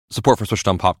Support for Switched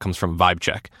on Pop comes from Vibe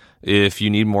Check. If you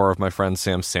need more of my friend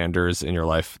Sam Sanders in your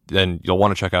life, then you'll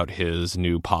want to check out his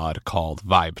new pod called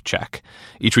Vibe Check.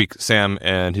 Each week, Sam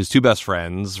and his two best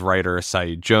friends, writer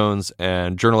Saeed Jones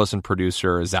and journalist and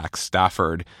producer Zach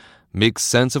Stafford, make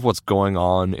sense of what's going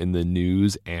on in the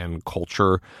news and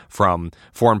culture, from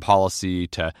foreign policy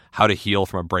to how to heal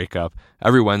from a breakup.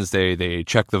 Every Wednesday, they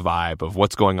check the vibe of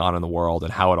what's going on in the world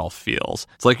and how it all feels.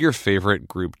 It's like your favorite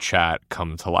group chat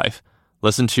come to life.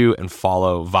 Listen to and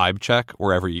follow Vibe Check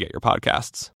wherever you get your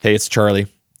podcasts. Hey, it's Charlie.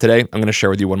 Today, I'm going to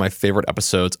share with you one of my favorite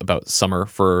episodes about summer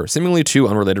for seemingly two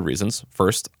unrelated reasons.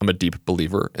 First, I'm a deep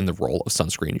believer in the role of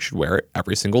sunscreen. You should wear it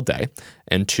every single day.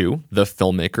 And two, the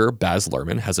filmmaker Baz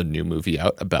Luhrmann has a new movie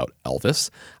out about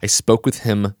Elvis. I spoke with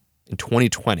him in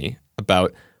 2020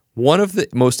 about one of the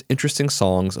most interesting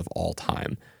songs of all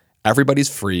time. Everybody's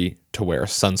Free to Wear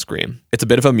Sunscreen. It's a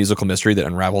bit of a musical mystery that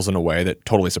unravels in a way that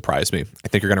totally surprised me. I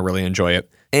think you're going to really enjoy it.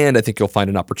 And I think you'll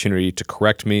find an opportunity to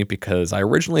correct me, because I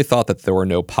originally thought that there were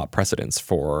no pop precedents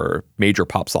for major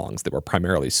pop songs that were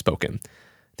primarily spoken. I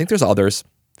think there's others.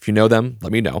 If you know them,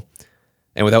 let me know.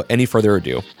 And without any further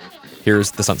ado,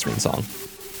 here's the Sunscreen song.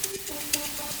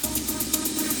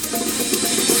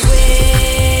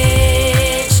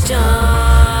 Switched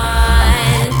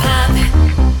on Pop.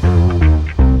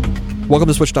 Welcome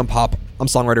to Switched on Pop. I'm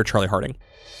songwriter Charlie Harding.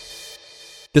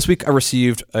 This week, I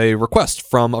received a request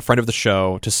from a friend of the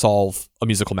show to solve a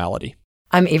musical malady.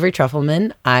 I'm Avery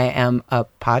Trufelman. I am a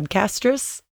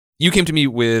podcastress. You came to me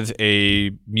with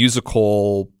a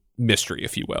musical mystery,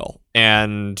 if you will,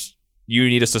 and you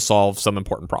need us to solve some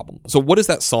important problem. So what is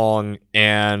that song,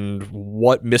 and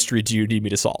what mystery do you need me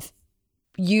to solve?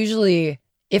 Usually,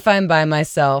 if I'm by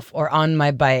myself or on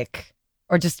my bike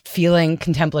or just feeling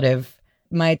contemplative,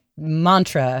 my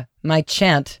mantra, my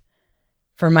chant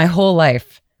for my whole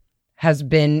life has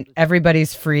been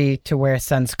 "Everybody's Free to Wear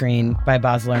Sunscreen" by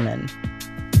Baz Luhrmann.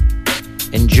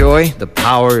 Enjoy the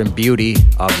power and beauty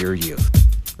of your youth.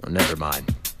 Oh, never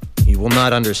mind. You will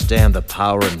not understand the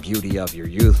power and beauty of your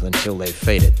youth until they've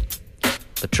faded.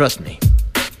 But trust me,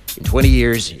 in 20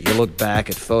 years, you'll look back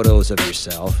at photos of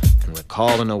yourself and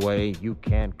recall in a way you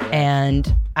can't grasp.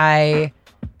 And I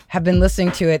have been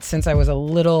listening to it since I was a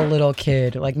little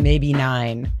kid, like maybe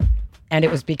 9. And it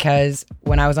was because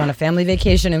when I was on a family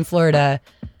vacation in Florida,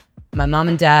 my mom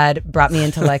and dad brought me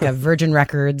into like a Virgin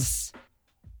Records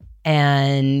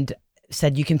and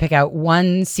said, you can pick out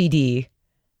one CD.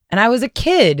 And I was a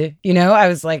kid, you know, I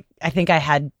was like, I think I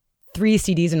had 3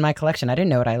 CDs in my collection. I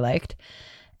didn't know what I liked.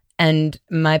 And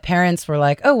my parents were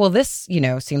like, oh, well, this, you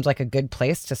know, seems like a good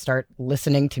place to start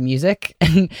listening to music.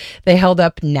 And they held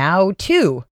up Now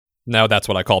 2. Now that's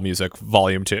what I call music,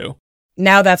 volume 2.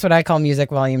 Now that's what I call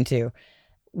music, volume 2,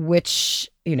 which,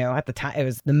 you know, at the time, it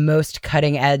was the most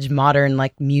cutting edge modern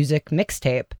like music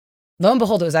mixtape. Lo and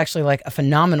behold, it was actually like a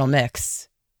phenomenal mix.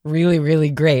 Really,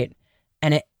 really great.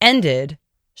 And it ended,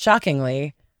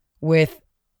 shockingly, with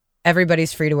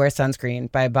Everybody's Free to Wear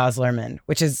Sunscreen by Baz Luhrmann,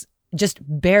 which is just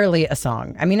barely a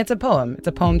song. I mean, it's a poem. It's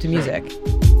a poem to music.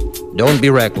 Don't be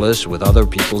reckless with other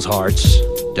people's hearts.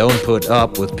 Don't put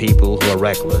up with people who are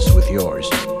reckless with yours.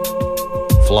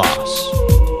 Floss.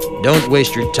 Don't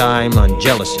waste your time on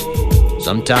jealousy.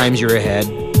 Sometimes you're ahead,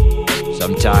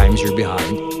 sometimes you're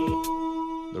behind.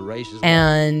 The race is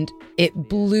And it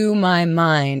blew my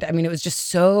mind. I mean, it was just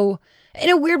so, in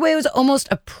a weird way, it was almost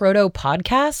a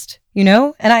proto-podcast, you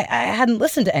know? And I hadn't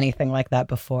listened to anything like that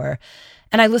before.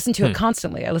 And I listened to it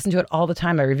constantly. I listened to it all the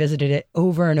time. I revisited it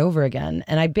over and over again.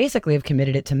 And I basically have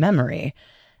committed it to memory.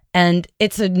 And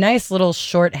it's a nice little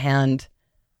shorthand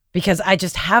because I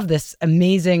just have this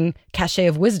amazing cachet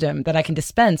of wisdom that I can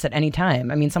dispense at any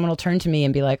time. I mean, someone will turn to me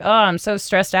and be like, oh, I'm so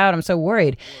stressed out. I'm so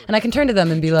worried. And I can turn to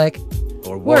them and be like,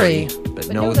 or worry, but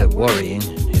know that worrying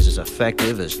is as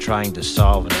effective as trying to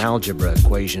solve an algebra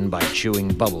equation by chewing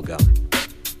bubblegum.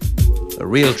 The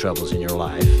real troubles in your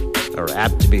life are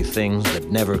apt to be things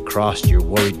that never crossed your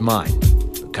worried mind,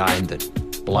 the kind that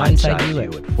blindside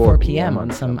you at 4 p.m.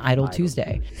 on some idle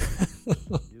Tuesday.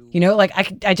 You know, like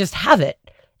I just have it.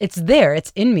 It's there.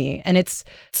 It's in me. And it's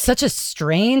such a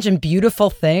strange and beautiful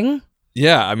thing.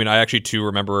 Yeah, I mean, I actually, too,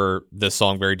 remember this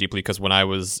song very deeply because when I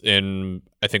was in,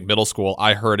 I think, middle school,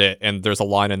 I heard it, and there's a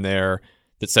line in there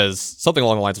that says something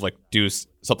along the lines of, like, do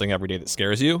something every day that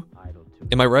scares you.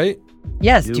 Am I right?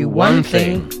 Yes, do one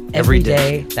thing every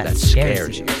day that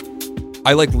scares you.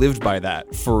 I, like, lived by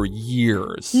that for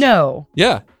years. No.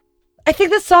 Yeah. I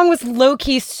think this song was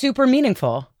low-key super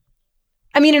meaningful.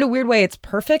 I mean, in a weird way, it's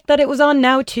perfect that it was on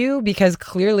Now too, because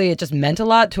clearly it just meant a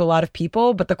lot to a lot of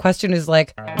people. But the question is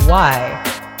like, why?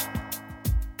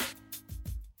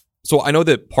 So I know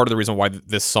that part of the reason why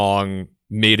this song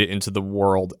made it into the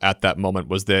world at that moment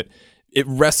was that it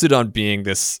rested on being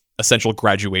this essential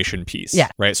graduation piece. Yeah.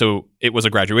 Right. So it was a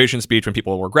graduation speech when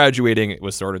people were graduating. It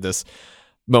was sort of this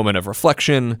moment of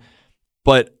reflection.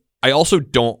 But I also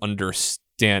don't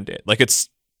understand it. Like, it's,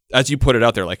 as you put it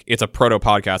out there, like, it's a proto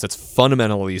podcast. It's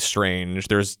fundamentally strange.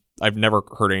 I've never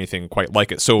heard anything quite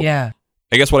like it. So Yeah.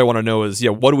 I guess what I want to know is,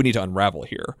 what do we need to unravel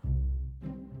here?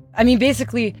 I mean,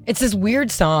 basically, it's this weird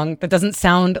song that doesn't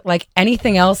sound like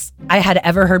anything else I had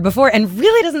ever heard before and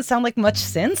really doesn't sound like much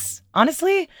since,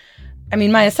 honestly. I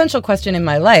mean, my essential question in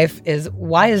my life is,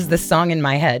 why is this song in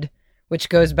my head? Which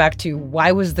goes back to,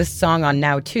 why was this song on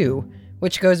Now 2?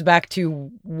 Which goes back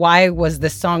to, why was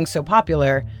this song so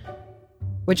popular?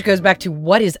 Which goes back to,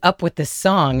 what is up with this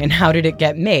song and how did it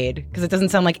get made? Because it doesn't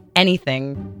sound like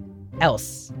anything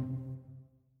else.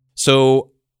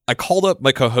 So I called up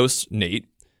my co-host, Nate,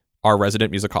 our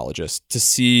resident musicologist, to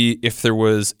see if there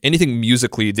was anything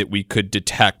musically that we could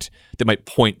detect that might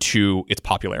point to its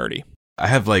popularity. I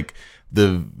have like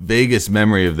the vaguest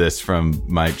memory of this from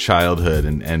my childhood,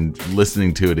 and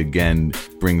listening to it again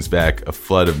brings back a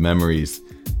flood of memories.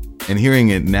 And hearing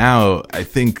it now, I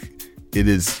think it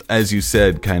is, as you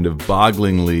said, kind of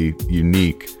bogglingly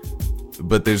unique.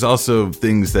 But there's also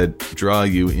things that draw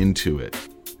you into it.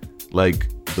 Like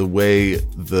the way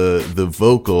the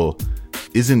vocal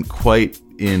isn't quite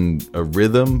in a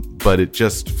rhythm, but it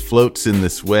just floats in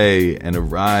this way and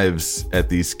arrives at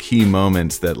these key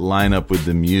moments that line up with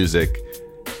the music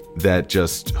that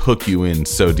just hook you in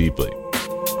so deeply.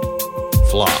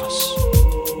 Floss.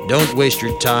 Don't waste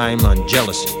your time on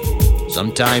jealousy.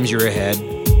 Sometimes you're ahead,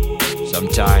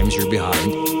 sometimes you're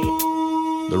behind.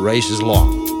 The race is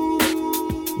long.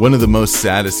 One of the most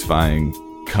satisfying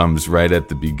comes right at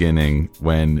the beginning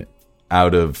when,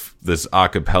 out of this a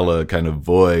cappella kind of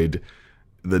void,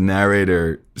 the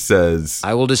narrator says,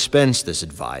 I will dispense this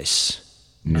advice.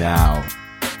 now.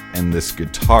 And this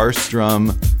guitar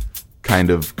strum kind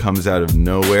of comes out of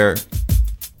nowhere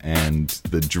and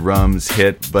the drums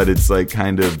hit, but it's like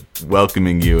kind of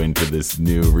welcoming you into this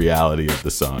new reality of the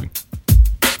song.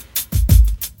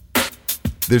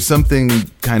 There's something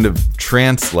kind of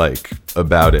trance-like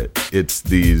about it. It's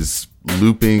these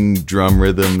looping drum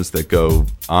rhythms that go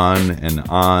on,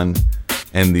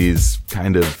 and these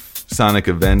kind of sonic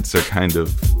events are kind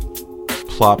of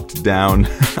plopped down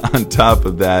on top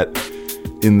of that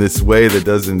in this way that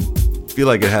doesn't feel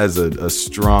like it has a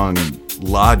strong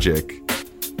logic,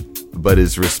 but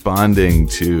is responding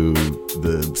to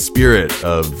the spirit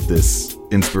of this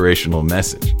inspirational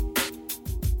message.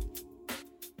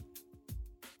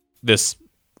 This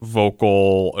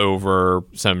vocal over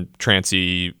some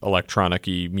trancey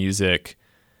electronic-y music,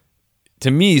 to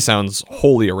me, sounds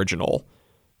wholly original.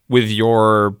 With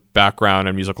your background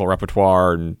and musical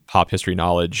repertoire and pop history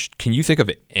knowledge, can you think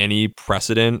of any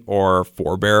precedent or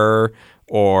forebearer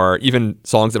or even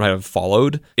songs that might have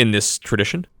followed in this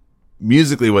tradition?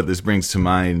 Musically, what this brings to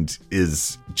mind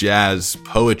is jazz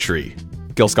poetry.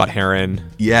 Gil Scott-Heron.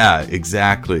 Yeah,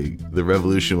 exactly. The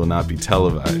revolution will not be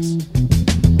televised.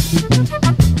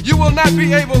 You will not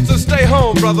be able to stay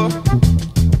home, brother.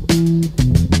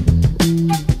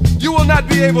 You will not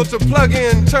be able to plug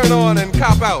in, turn on, and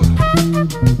cop out.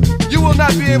 You will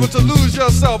not be able to lose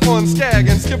yourself on Skag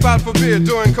and skip out for beer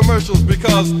during commercials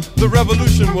because the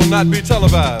revolution will not be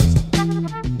televised.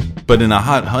 But in a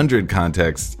Hot 100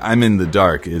 context, I'm in the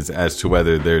dark as to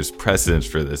whether there's precedence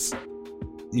for this.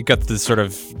 You got this sort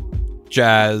of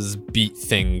jazz beat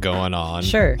thing going on.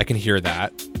 Sure. I can hear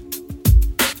that.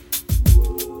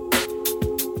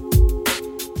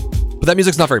 But that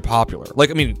music's not very popular. Like,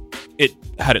 I mean, it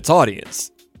had its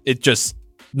audience. It's just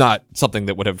not something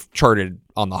that would have charted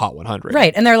on the Hot 100.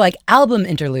 Right, and they're like album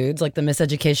interludes, like The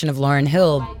Miseducation of Lauryn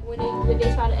Hill. Like when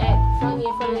they try to act funny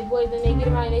in front of their boys, then they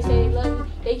get around and they say they love you.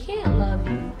 They can't love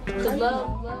you. Because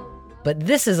love. But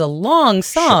this is a long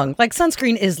song. Like,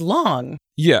 Sunscreen is long.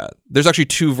 Yeah, there's actually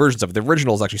two versions of it. The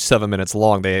original is actually 7 minutes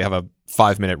long. They have a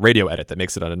 5-minute radio edit that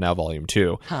makes it on a Now Volume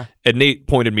 2. Huh. And Nate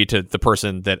pointed me to the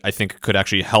person that I think could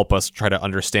actually help us try to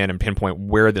understand and pinpoint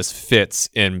where this fits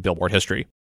in Billboard history.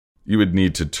 You would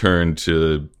need to turn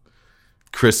to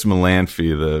Chris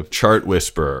Melanphy, the chart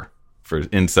whisperer, for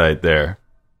insight there.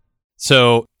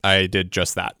 So I did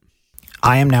just that.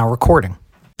 I am now recording.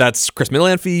 That's Chris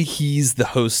Melanphy. He's the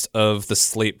host of the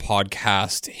Slate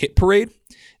podcast Hit Parade.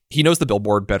 He knows the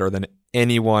Billboard better than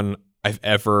anyone I've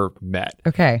ever met.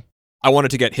 Okay. I wanted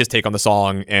to get his take on the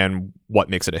song and what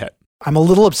makes it a hit. I'm a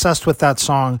little obsessed with that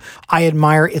song. I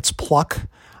admire its pluck.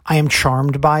 I am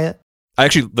charmed by it. I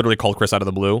actually literally called Chris out of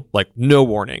the blue, like no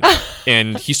warning.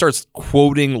 And he starts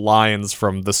quoting lines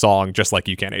from the song just like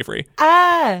You Can, Avery.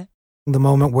 Ah! The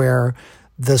moment where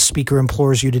the speaker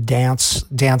implores you to dance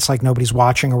like nobody's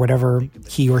watching, or whatever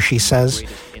he or she says,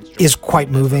 is quite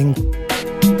moving.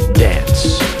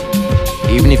 Dance.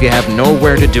 Even if you have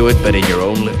nowhere to do it but in your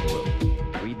own living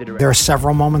room. There are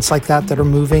several moments like that are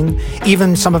moving.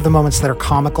 Even some of the moments that are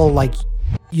comical, like,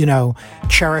 you know,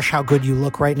 cherish how good you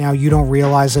look right now. You don't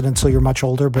realize it until you're much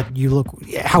older, but you look,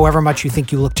 however much you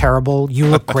think you look terrible, you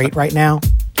look great right now.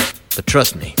 But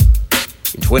trust me,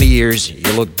 in 20 years,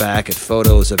 you'll look back at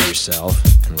photos of yourself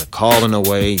and recall in a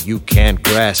way you can't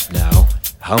grasp now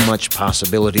how much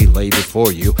possibility lay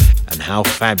before you and how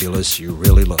fabulous you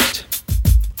really looked.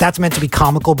 That's meant to be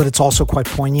comical, but it's also quite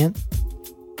poignant.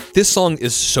 This song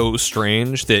is so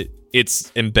strange that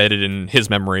it's embedded in his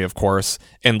memory, of course.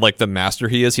 And like the master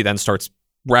he is, he then starts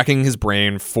racking his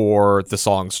brain for the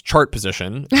song's chart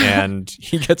position, and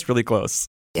he gets really close.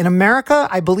 In America,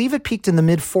 I believe it peaked in the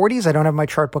mid-40s. I don't have my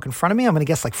chart book in front of me. I'm going to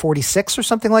guess like 46 or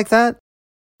something like that.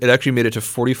 It actually made it to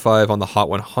 45 on the Hot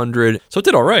 100, so it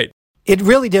did all right. It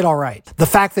really did all right. The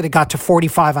fact that it got to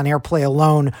 45 on airplay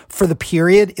alone for the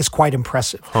period is quite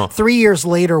impressive. 3 years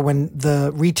later, when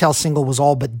the retail single was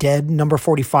all but dead, number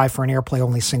 45 for an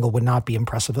airplay-only single would not be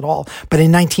impressive at all. But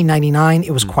in 1999,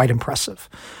 it was quite impressive,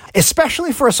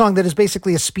 especially for a song that is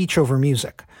basically a speech over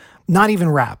music, not even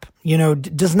rap. You know,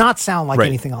 does not sound like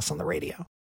anything else on the radio.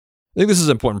 I think this is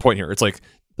an important point here. It's like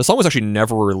the song was actually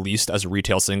never released as a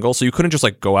retail single, so you couldn't just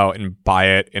like go out and buy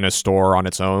it in a store on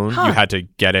its own. You had to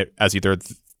get it as either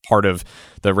part of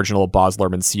the original Baz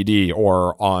Luhrmann CD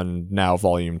or on Now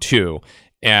Volume 2.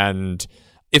 And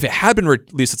if it had been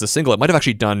released as a single, it might have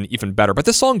actually done even better. But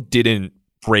this song didn't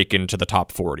break into the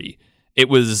top 40. It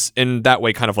was in that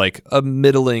way kind of like a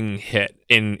middling hit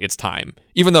in its time.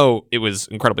 Even though it was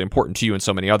incredibly important to you and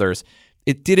so many others,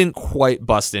 it didn't quite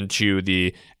bust into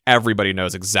the everybody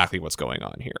knows exactly what's going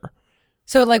on here.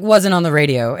 So it like wasn't on the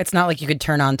radio. It's not like you could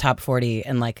turn on Top 40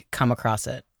 and like come across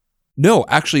it. No,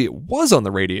 actually it was on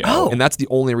the radio. Oh. And that's the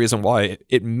only reason why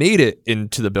it made it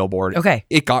into the Billboard. Okay.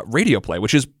 It got radio play,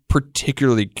 which is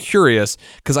particularly curious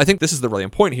because I think this is the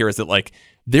brilliant point here is that like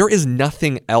there is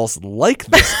nothing else like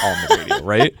this on the radio,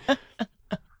 right?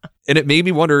 And it made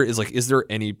me wonder is there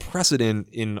any precedent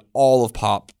in all of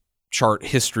pop chart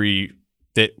history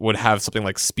that would have something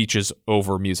like speeches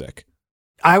over music?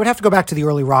 I would have to go back to the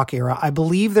early rock era. I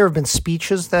believe there have been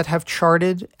speeches that have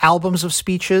charted, albums of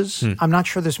speeches. I'm not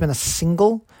sure there's been a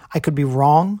single. I could be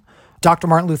wrong. Dr.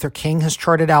 Martin Luther King has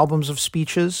charted albums of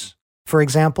speeches, for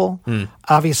example.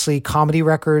 Obviously, comedy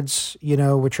records, you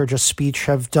know, which are just speech,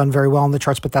 have done very well in the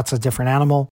charts, but that's a different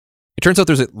animal. It turns out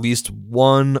there's at least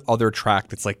one other track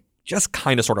that's like just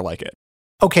kind of sort of like it.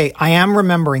 Okay, I am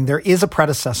remembering there is a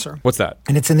predecessor. What's that?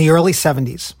 And it's in the early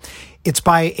 70s. It's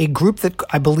by a group that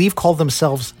I believe called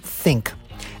themselves Think.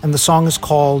 And the song is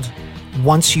called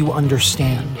Once You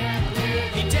Understand.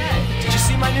 Hey, Dad, did you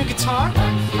see my new guitar?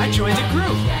 I joined a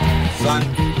group. Son,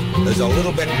 there's a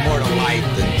little bit more to life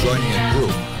than joining a group,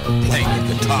 playing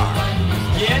the guitar.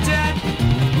 Yeah, Dad?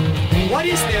 What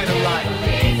is there to life?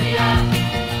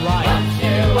 Once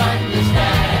you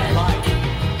understand.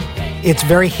 It's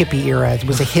very hippie era. It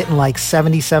was a hit in like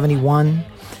 70, 71.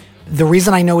 The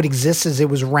reason I know it exists is it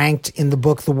was ranked in the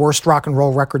book The Worst Rock and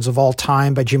Roll Records of All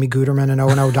Time by Jimmy Guterman and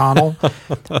Owen O'Donnell.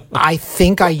 I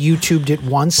think I YouTubed it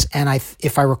once, and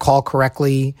if I recall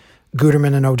correctly,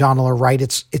 Guterman and O'Donnell are right.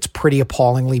 It's pretty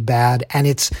appallingly bad, and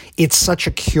it's such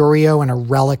a curio and a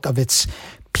relic of its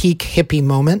peak hippie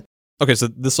moment. Okay, so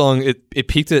this song, it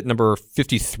peaked at number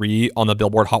 53 on the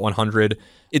Billboard Hot 100.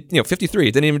 53,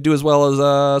 it didn't even do as well as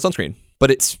Sunscreen,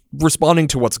 but it's responding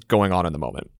to what's going on in the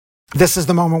moment. This is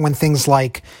the moment when things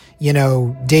like, you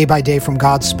know, Day by Day from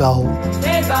Godspell.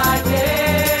 Day by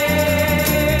day,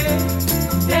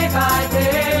 day by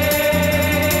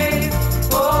day,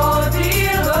 oh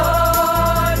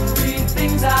dear Lord, three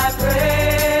things I pray.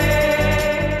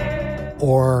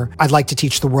 Or I'd Like to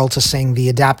Teach the World to Sing, the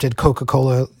adapted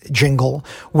Coca-Cola jingle,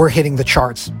 were hitting the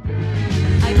charts.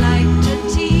 I'd like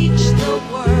to teach the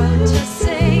world to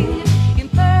sing in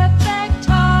perfect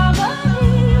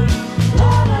harmony.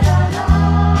 La, la,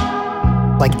 la,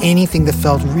 la. Like anything that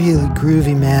felt really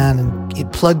groovy, man, and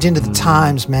it plugged into the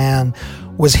times, man,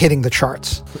 was hitting the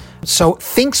charts. So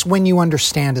Think's When You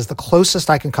Understand is the closest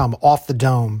I can come off the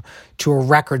dome to a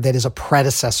record that is a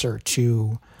predecessor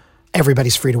to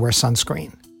Everybody's Free to Wear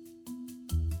Sunscreen.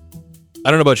 I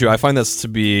don't know about you. I find this to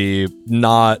be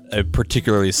not a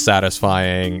particularly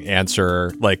satisfying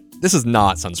answer. Like, this is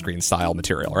not Sunscreen style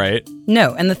material, right?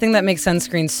 No, and the thing that makes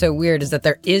Sunscreen so weird is that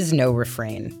there is no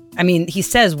refrain. I mean, he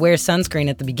says wear sunscreen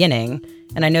at the beginning,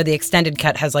 and I know the extended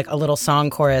cut has like a little song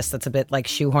chorus that's a bit like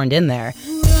shoehorned in there.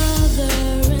 Brother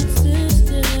and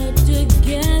sister,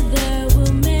 together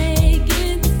we'll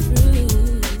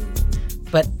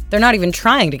but they're not even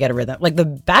trying to get a rhythm. Like the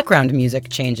background music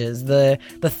changes, the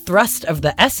thrust of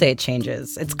the essay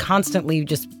changes. It's constantly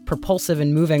just propulsive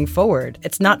and moving forward.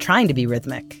 It's not trying to be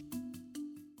rhythmic.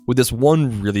 With this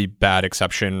one really bad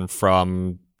exception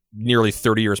from nearly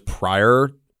 30 years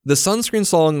prior, the Sunscreen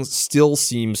song still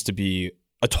seems to be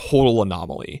a total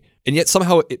anomaly. And yet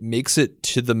somehow it makes it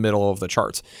to the middle of the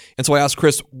charts. And so I asked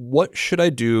Chris, what should I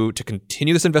do to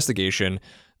continue this investigation?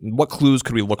 What clues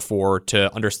could we look for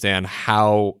to understand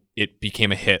how it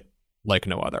became a hit like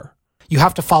no other? You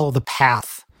have to follow the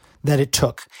path that it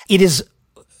took. It is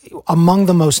among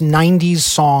the most 90s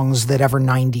songs that ever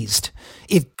 90'd.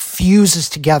 It fuses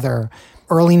together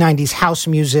early 90s house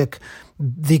music,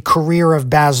 the career of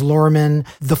Baz Luhrmann,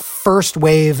 the first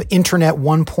wave Internet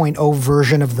 1.0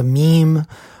 version of the meme.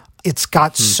 It's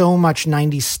got so much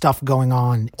 90s stuff going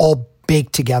on, all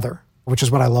baked together, which is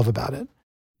what I love about it.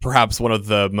 Perhaps one of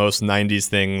the most 90s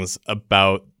things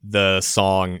about the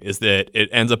song is that it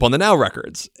ends up on the Now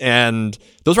records. And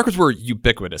those records were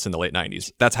ubiquitous in the late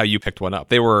 90s. That's how you picked one up.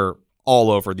 They were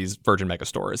all over these Virgin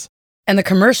Megastores. And the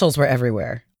commercials were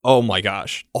everywhere. Oh my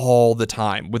gosh, all the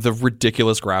time with the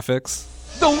ridiculous graphics.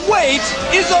 The wait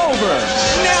is over.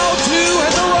 Now 2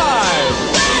 has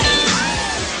arrived.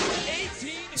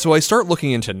 So I start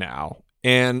looking into Now,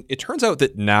 and it turns out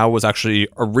that Now was actually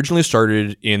originally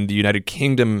started in the United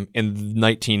Kingdom in the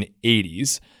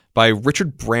 1980s by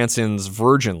Richard Branson's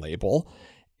Virgin label,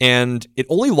 and it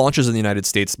only launches in the United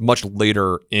States much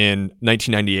later in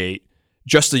 1998,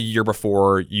 just a year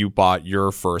before you bought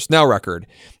your first Now record.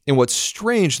 And what's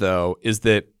strange, though, is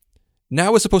that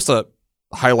Now is supposed to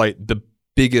highlight the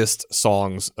biggest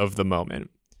songs of the moment.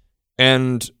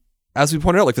 And as we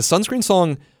pointed out, like the Sunscreen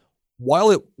song,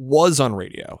 while it was on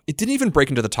radio, it didn't even break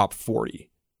into the top 40,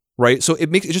 right? So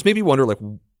it just made me wonder, like,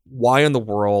 why in the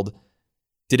world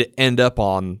did it end up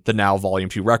on the Now Volume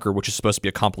 2 record, which is supposed to be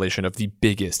a compilation of the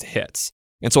biggest hits?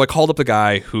 And so I called up the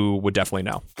guy who would definitely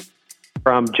know.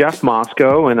 I'm Jeff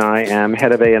Moscow, and I am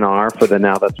head of A&R for the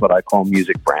Now That's What I Call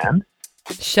Music brand.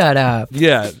 Shut up.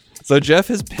 Yeah. So Jeff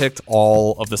has picked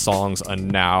all of the songs on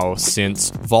Now since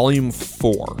Volume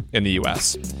 4 in the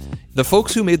US. The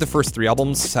folks who made the first 3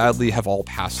 albums sadly have all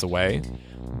passed away,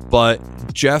 but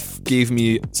Jeff gave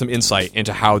me some insight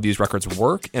into how these records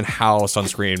work and how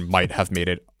Sunscreen might have made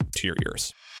it to your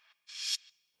ears.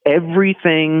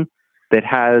 Everything that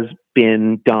has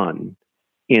been done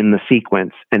in the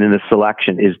sequence and in the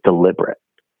selection is deliberate.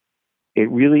 It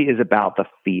really is about the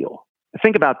feel.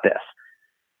 Think about this.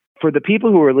 For the people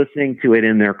who are listening to it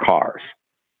in their cars,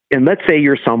 and let's say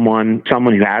you're someone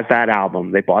who has that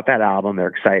album, they bought that album, they're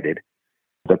excited.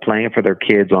 They're playing it for their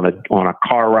kids on a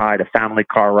car ride, a family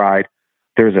car ride.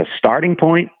 There's a starting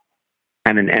point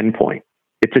and an end point.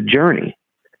 It's a journey.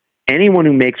 Anyone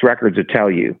who makes records would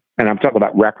tell you, and I'm talking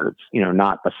about records,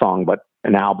 not a song, but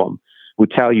an album,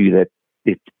 would tell you that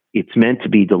it's meant to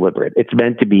be deliberate. It's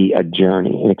meant to be a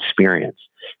journey, an experience.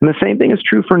 And the same thing is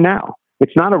true for Now.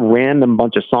 It's not a random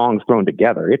bunch of songs thrown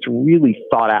together. It's really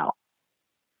thought out.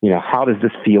 How does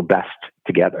this feel best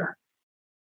together?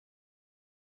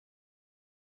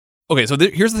 Okay, so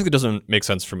here's the thing that doesn't make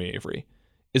sense for me, Avery,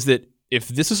 is that if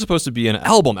this is supposed to be an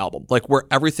album, like where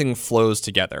everything flows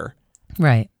together,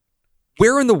 right?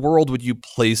 Where in the world would you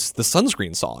place the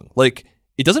Sunscreen song? Like,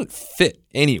 it doesn't fit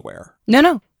anywhere.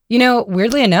 No.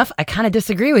 Weirdly enough, I kind of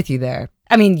disagree with you there.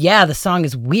 I mean, yeah, the song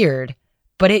is weird,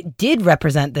 but it did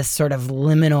represent this sort of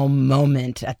liminal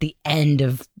moment at the end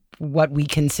of what we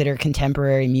consider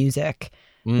contemporary music.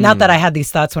 Not that I had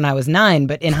these thoughts when I was 9,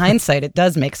 but in hindsight, it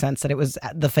does make sense that it was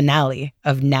the finale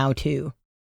of Now 2.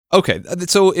 Okay,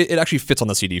 so it actually fits on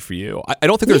the CD for you. I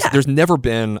don't think there's never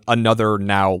been another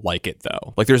Now like it,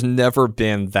 though. Like, there's never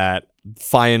been that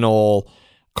final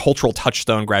cultural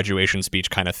touchstone graduation speech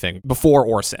kind of thing before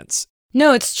or since.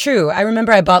 No, it's true. I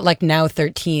remember I bought like Now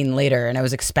 13 later, and I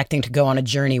was expecting to go on a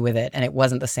journey with it, and it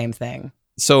wasn't the same thing.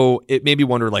 So it made me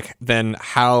wonder, like, then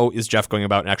how is Jeff going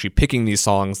about and actually picking these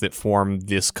songs that form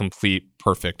this complete,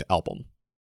 perfect album?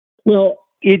 Well,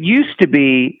 it used to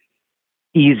be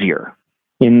easier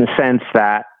in the sense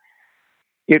that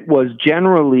it was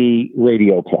generally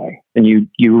radio play, and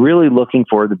you're really looking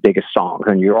for the biggest songs,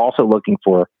 and you're also looking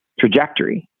for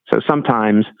trajectory. So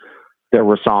sometimes there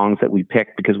were songs that we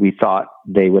picked because we thought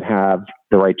they would have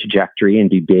the right trajectory and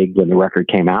be big when the record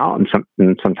came out.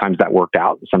 And sometimes that worked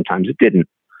out and sometimes it didn't.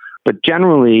 But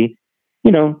generally,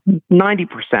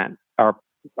 90%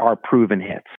 are proven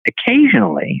hits.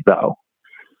 Occasionally, though,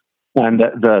 and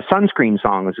the Sunscreen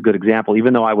song is a good example,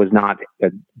 even though I was not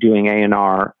doing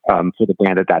A&R for the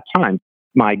brand at that time,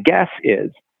 my guess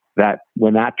is that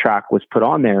when that track was put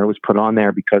on there, it was put on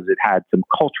there because it had some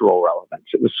cultural relevance.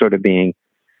 It was sort of being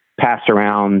passed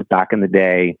around back in the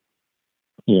day,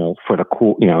 for the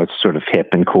cool, it's sort of hip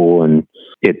and cool, and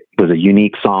it was a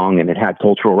unique song and it had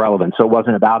cultural relevance. So it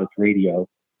wasn't about its radio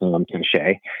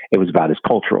cachet. It was about its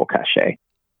cultural cachet.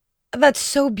 That's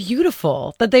so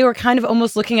beautiful that they were kind of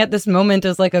almost looking at this moment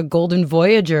as like a Golden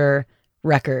Voyager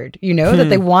record, that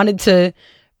they wanted to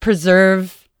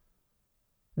preserve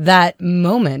that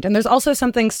moment. And there's also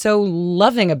something so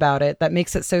loving about it that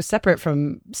makes it so separate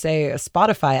from, say, a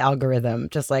Spotify algorithm.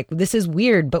 Just like, this is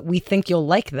weird, but we think you'll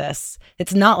like this.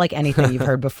 It's not like anything you've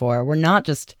heard before. We're not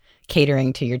just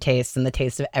catering to your taste and the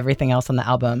taste of everything else on the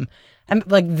album. I'm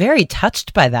like very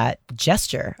touched by that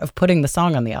gesture of putting the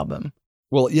song on the album.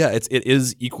 Well, yeah, it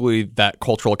is equally that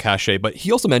cultural cachet, but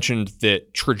he also mentioned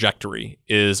that trajectory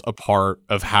is a part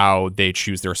of how they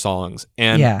choose their songs.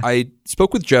 And I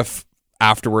spoke with Jeff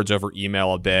afterwards over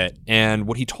email a bit, and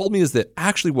what he told me is that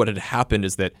actually what had happened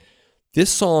is that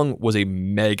this song was a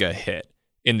mega hit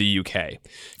in the UK,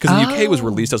 because the UK was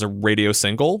released as a radio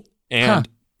single, and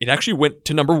it actually went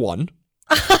to number 1.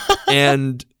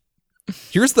 And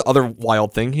here's the other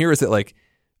wild thing here is that like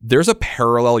there's a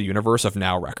parallel universe of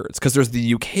Now Records, because there's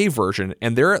the UK version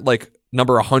and they're at like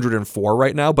number 104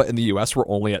 right now, but in the US we're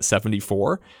only at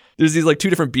 74. There's these like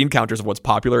two different bean counters of what's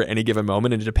popular at any given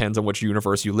moment, and it depends on which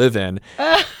universe you live in.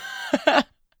 It's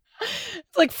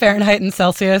like Fahrenheit and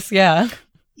Celsius, yeah.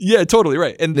 Yeah, totally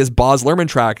right. And this Baz Luhrmann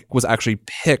track was actually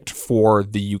picked for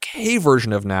the UK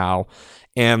version of Now,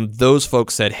 and those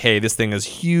folks said, hey, this thing is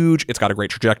huge, it's got a great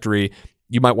trajectory,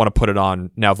 you might want to put it on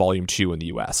Now Volume 2 in the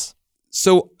US.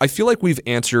 So I feel like we've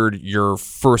answered your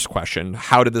first question.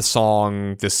 How did the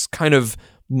song, this kind of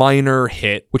minor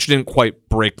hit, which didn't quite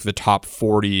break the top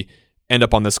 40, end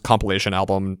up on this compilation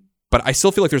album? But I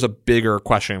still feel like there's a bigger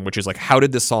question, which is like, how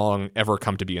did this song ever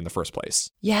come to be in the first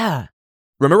place? Yeah.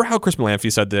 Remember how Chris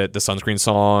Melaniphy said that the Sunscreen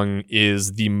song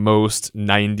is the most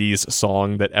 90s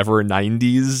song that ever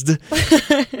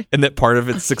 90s'd? And that part of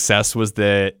its success was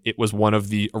that it was one of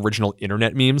the original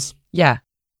internet memes? Yeah.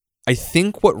 I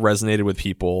think what resonated with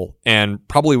people, and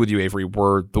probably with you, Avery,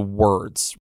 were the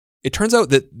words. It turns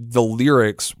out that the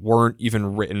lyrics weren't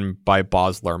even written by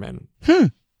Baz Luhrmann.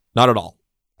 Not at all.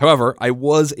 However, I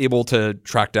was able to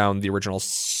track down the original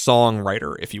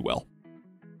songwriter, if you will.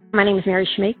 My name is Mary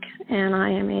Schmeek, and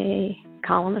I am a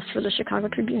columnist for the Chicago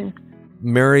Tribune.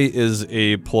 Mary is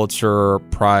a Pulitzer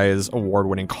Prize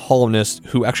award-winning columnist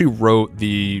who actually wrote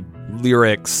the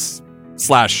lyrics /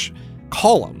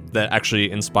 column that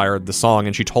actually inspired the song,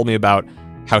 and she told me about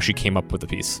how she came up with the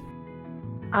piece.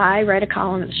 I write a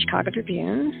column at the Chicago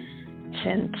Tribune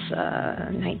since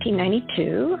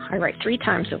 1992. I write 3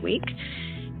 times a week.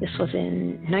 This was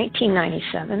in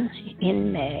 1997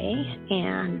 in May,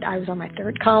 and I was on my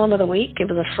 3rd column of the week. It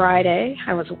was a Friday.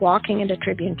 I was walking into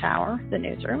Tribune Tower, the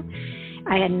newsroom.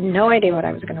 I had no idea what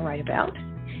I was going to write about.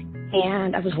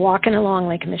 And I was walking along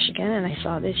Lake Michigan, and I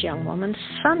saw this young woman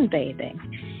sunbathing.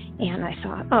 And I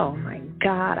thought, oh my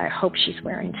God, I hope she's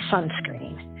wearing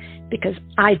sunscreen, because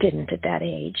I didn't at that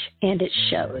age, and it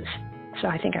shows. So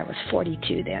I think I was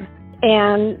 42 then.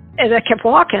 And as I kept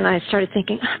walking, I started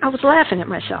thinking, I was laughing at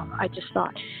myself. I just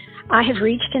thought, I have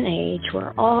reached an age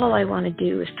where all I want to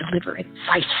do is deliver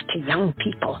advice to young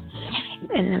people.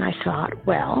 And then I thought,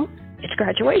 well, it's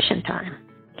graduation time.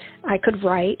 I could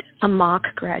write a mock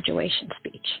graduation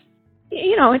speech.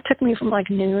 You know, it took me from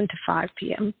like noon to 5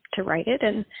 p.m. to write it,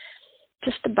 and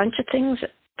just a bunch of things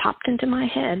that popped into my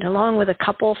head, along with a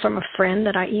couple from a friend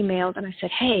that I emailed, and I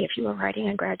said, hey, if you were writing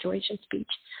a graduation speech,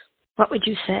 what would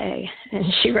you say? And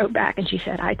she wrote back and she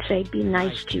said, I'd say be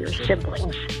nice to your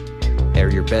siblings.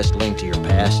 They're your best link to your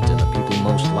past and the people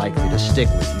most likely to stick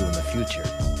with you in the future.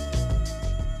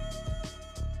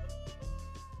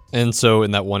 And so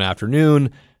in that one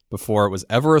afternoon, before it was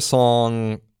ever a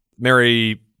song,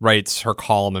 Mary writes her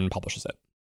column and publishes it.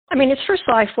 I mean, its first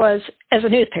life was as a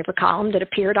newspaper column that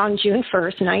appeared on June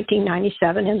 1st,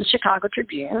 1997 in the Chicago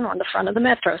Tribune on the front of the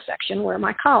Metro section where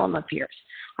my column appears.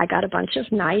 I got a bunch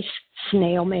of nice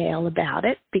snail mail about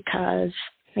it because,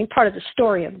 I mean, part of the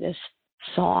story of this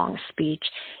song speech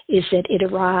is that it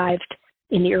arrived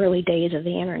in the early days of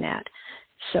the internet.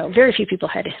 So very few people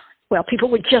people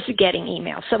were just getting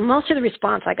email. So most of the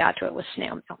response I got to it was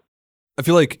snail mail. I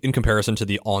feel like in comparison to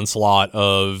the onslaught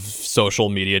of social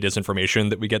media disinformation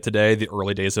that we get today, the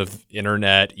early days of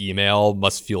internet email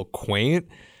must feel quaint.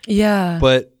 Yeah.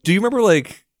 But do you remember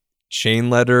like chain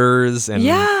letters and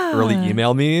early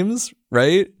email memes,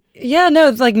 right? Yeah, no,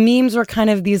 it's like memes were kind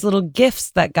of these little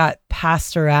gifts that got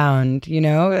passed around, you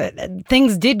know?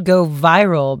 Things did go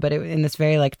viral, but in this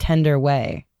very like tender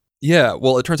way. Yeah,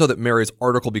 well, it turns out that Mary's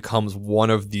article becomes one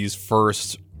of these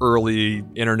first early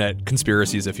internet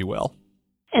conspiracies, if you will.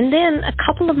 And then a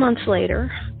couple of months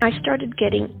later, I started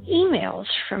getting emails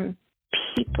from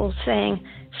people saying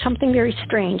something very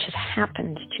strange has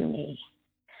happened to me.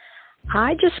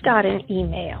 I just got an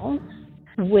email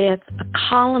with a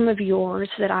column of yours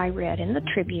that I read in the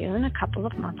Tribune a couple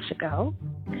of months ago.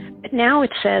 But now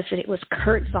it says that it was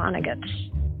Kurt Vonnegut's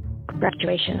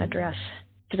graduation address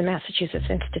to the Massachusetts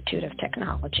Institute of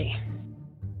Technology.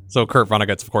 So Kurt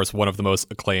Vonnegut's, of course, one of the most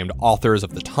acclaimed authors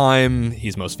of the time.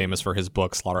 He's most famous for his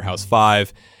book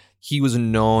Slaughterhouse-Five. He was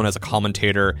known as a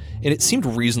commentator, and it seemed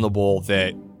reasonable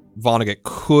that Vonnegut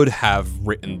could have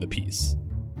written the piece.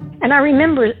 And I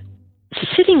remember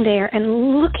sitting there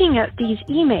and looking at these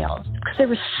emails, because there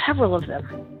were several of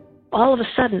them, all of a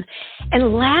sudden,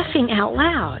 and laughing out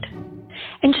loud,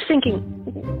 and just thinking,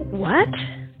 what?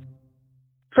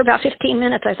 For about 15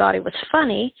 minutes, I thought it was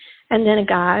funny, and then a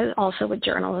guy, also a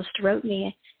journalist, wrote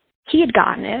me. He had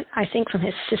gotten it, I think, from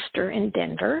his sister in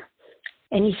Denver,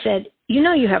 and he said, you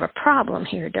know you have a problem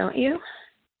here, don't you?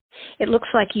 It looks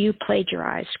like you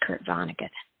plagiarized Kurt Vonnegut.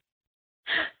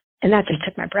 And that just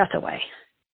took my breath away.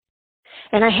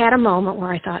 And I had a moment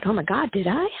where I thought, oh my God, did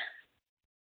I?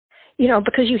 You know,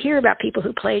 because you hear about people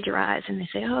who plagiarize and they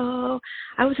say, oh,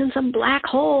 I was in some black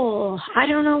hole. I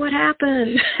don't know what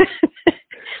happened.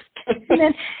 And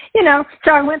then, you know,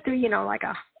 so I went through, you know, like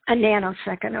a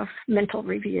nanosecond of mental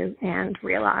review and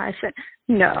realized that,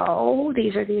 no,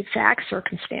 these are the exact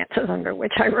circumstances under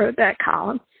which I wrote that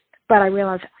column. But I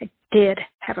realized I did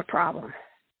have a problem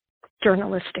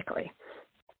journalistically,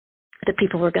 that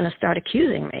people were going to start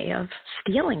accusing me of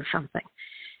stealing something.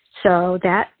 So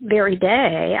that very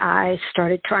day, I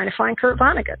started trying to find Kurt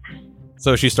Vonnegut.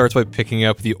 So she starts by picking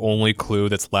up the only clue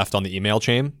that's left on the email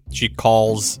chain. She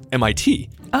calls MIT.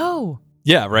 Oh.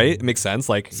 Yeah, right? It makes sense.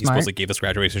 Like, he Smart. supposedly gave this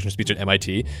graduation speech at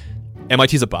MIT.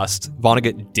 MIT's a bust.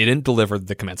 Vonnegut didn't deliver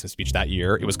the commencement speech that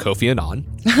year. It was Kofi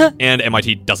Annan. And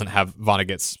MIT doesn't have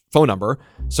Vonnegut's phone number.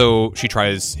 So she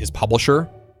tries his publisher.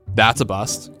 That's a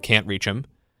bust. Can't reach him.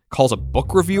 Calls a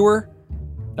book reviewer.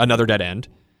 Another dead end.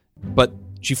 But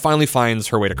she finally finds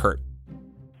her way to Kurt.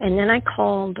 And then I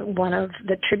called one of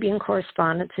the Tribune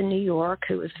correspondents in New York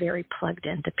who was very plugged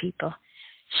into people.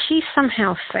 She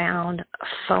somehow found a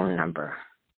phone number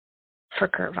for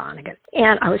Kurt Vonnegut.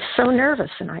 And I was so nervous,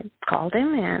 and I called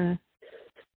him, and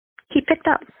he picked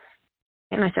up.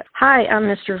 And I said, hi, I'm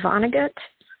Mr. Vonnegut.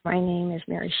 My name is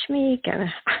Mary Schmeek, and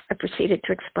I proceeded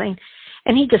to explain.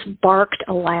 And he just barked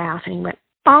a laugh, and he went,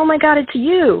 oh, my God, it's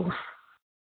you.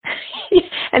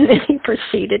 And then he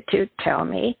proceeded to tell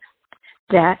me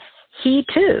that he,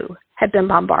 too, had been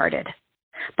bombarded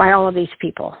by all of these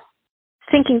people,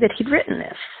 thinking that he'd written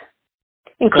this,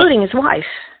 including his wife,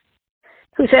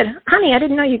 who said, honey, I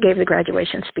didn't know you gave the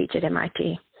graduation speech at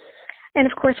MIT. And,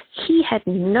 of course, he had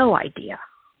no idea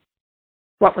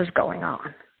what was going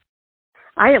on.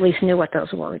 I at least knew what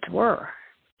those words were.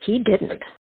 He didn't.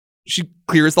 She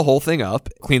clears the whole thing up,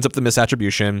 cleans up the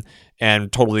misattribution, and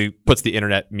totally puts the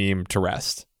internet meme to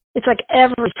rest. It's like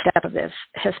every step of this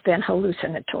has been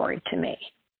hallucinatory to me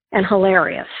and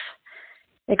hilarious,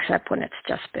 except when it's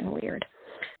just been weird.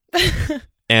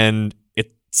 And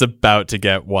it's about to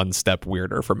get one step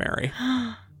weirder for Mary.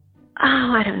 Oh,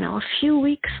 I don't know. A few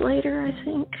weeks later, I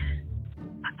think,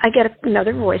 I get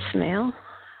another voicemail,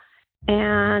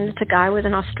 and it's a guy with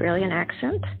an Australian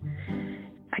accent.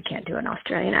 I can't do an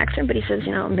Australian accent, but he says,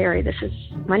 you know, Mary,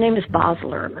 my name is Baz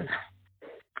Luhrmann.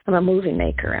 I'm a movie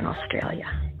maker in Australia.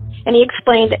 And he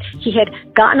explained that he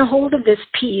had gotten a hold of this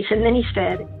piece, and then he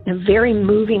said, in a very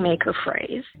movie maker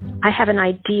phrase, I have an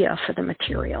idea for the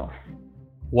material.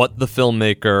 What the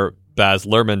filmmaker Baz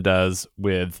Luhrmann does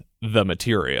with the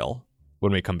material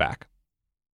when we come back.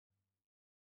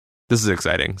 This is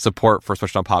exciting. Support for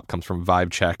Switched on Pop comes from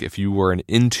Vibe Check. If you were an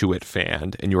Intuit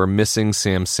fan and you are missing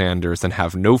Sam Sanders, then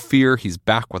have no fear. He's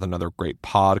back with another great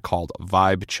pod called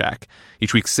Vibe Check.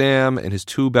 Each week, Sam and his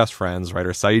two best friends,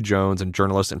 writer Saeed Jones and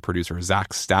journalist and producer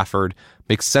Zach Stafford,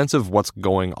 make sense of what's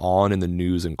going on in the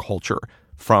news and culture.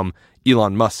 From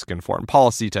Elon Musk and foreign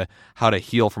policy to how to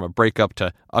heal from a breakup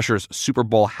to Usher's Super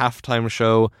Bowl halftime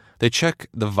show, they check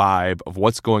the vibe of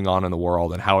what's going on in the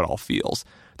world and how it all feels.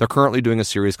 They're currently doing a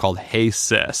series called Hey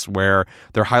Sis, where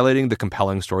they're highlighting the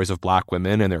compelling stories of Black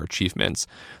women and their achievements.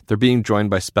 They're being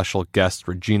joined by special guests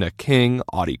Regina King,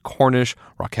 Audie Cornish,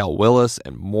 Raquel Willis,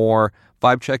 and more.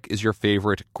 VibeCheck is your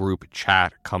favorite group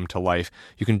chat come to life.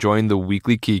 You can join the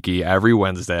weekly Kiki every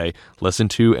Wednesday. Listen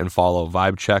to and follow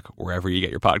VibeCheck wherever you get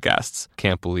your podcasts.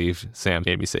 Can't believe Sam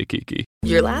made me say Kiki.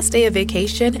 Your last day of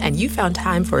vacation and you found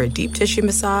time for a deep tissue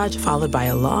massage followed by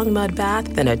a long mud bath,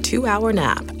 then a 2-hour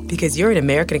nap. Because you're an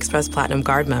American Express Platinum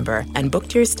Card member and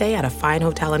booked your stay at a fine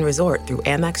hotel and resort through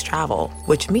Amex Travel,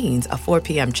 which means a 4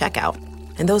 p.m. checkout.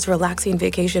 And those relaxing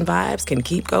vacation vibes can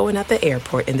keep going at the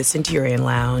airport in the Centurion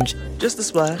Lounge. Just a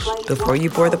splash. Before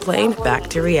you board the plane, back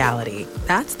to reality.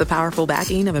 That's the powerful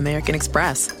backing of American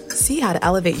Express. See how to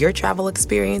elevate your travel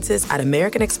experiences at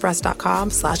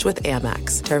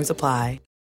americanexpress.com/withAmex. Terms apply.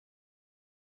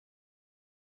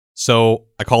 So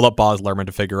I called up Baz Luhrmann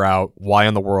to figure out why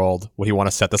in the world would he want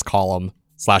to set this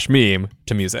column/meme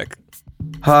to music.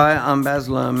 Hi, I'm Baz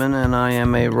Luhrmann, and I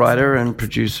am a writer and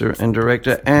producer and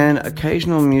director and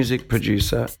occasional music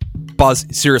producer. Baz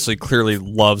seriously clearly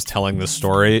loves telling this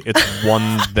story. It's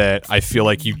one that I feel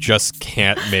like you just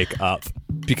can't make up.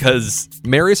 Because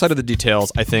Mary's side of the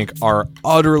details, I think, are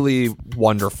utterly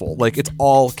wonderful. Like, it's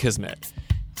all kismet.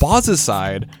 Baz's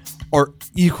side are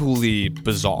equally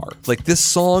bizarre. Like, this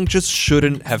song just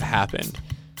shouldn't have happened.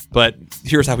 But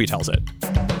here's how he tells it.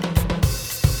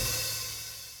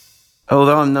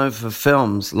 Although I'm known for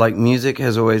films, like music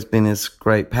has always been this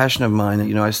great passion of mine.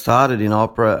 You know, I started in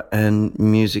opera and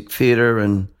music theater,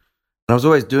 and I was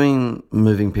always doing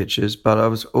moving pictures, but I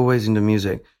was always into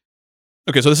music.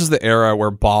 Okay, so this is the era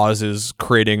where Baz is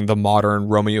creating the modern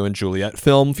Romeo and Juliet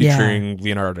film featuring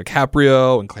Leonardo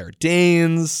DiCaprio and Claire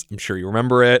Danes. I'm sure you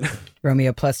remember it.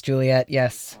 Romeo plus Juliet,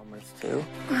 yes.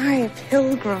 I,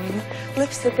 pilgrim,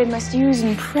 lips that they must use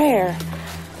in prayer.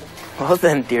 Well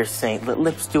then, dear saint, let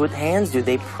lips do what hands do.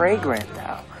 They pray, grant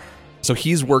thou. So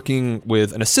he's working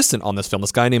with an assistant on this film,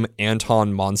 this guy named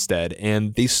Anton Monstead,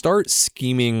 and they start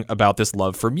scheming about this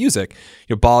love for music.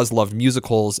 You know, Baz loved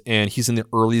musicals, and he's in the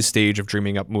early stage of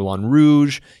dreaming up Moulin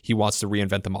Rouge. He wants to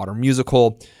reinvent the modern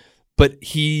musical, but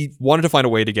he wanted to find a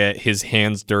way to get his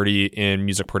hands dirty in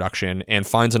music production and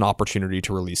finds an opportunity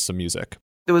to release some music.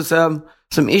 There was some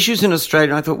issues in Australia,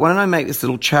 and I thought, why don't I make this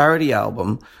little charity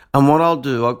album? And what I'll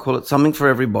do, I'll call it Something for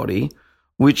Everybody,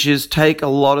 which is take a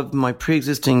lot of my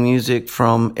pre-existing music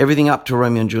from everything up to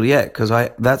Romeo and Juliet, because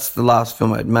that's the last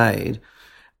film I'd made,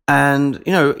 and,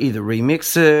 you know, either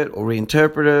remix it or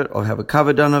reinterpret it or have a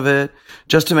cover done of it,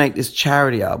 just to make this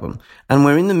charity album. And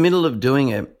we're in the middle of doing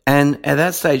it, and at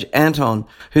that stage, Anton,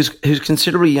 who's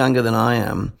considerably younger than I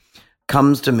am,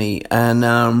 comes to me and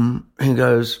he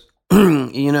goes,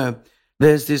 you know,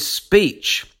 there's this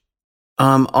speech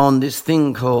on this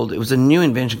thing called, it was a new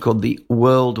invention called the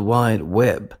World Wide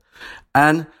Web.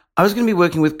 And I was going to be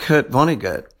working with Kurt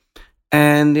Vonnegut.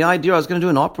 And the idea, I was going to do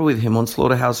an opera with him on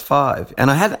Slaughterhouse-Five.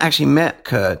 And I hadn't actually met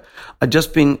Kurt. I'd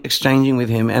just been exchanging with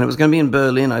him, and it was going to be in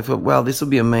Berlin. I thought, wow, this will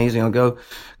be amazing. I'll go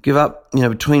give up, you know,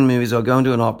 between movies, I'll go and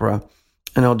do an opera,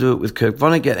 and I'll do it with Kurt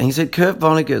Vonnegut. And he said, Kurt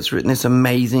Vonnegut's written this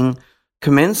amazing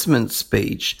commencement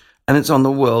speech, and it's on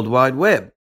the World Wide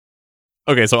Web.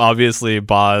 Okay, so obviously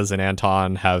Baz and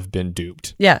Anton have been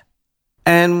duped. Yeah.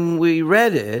 And we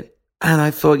read it, and I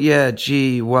thought, yeah,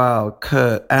 gee, wow,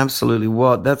 Kurt, absolutely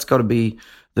what? That's got to be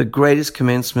the greatest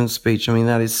commencement speech. I mean,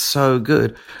 that is so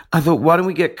good. I thought, why don't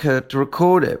we get Kurt to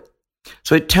record it?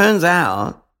 So it turns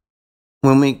out,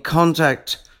 when we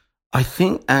contact, I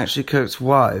think actually Kurt's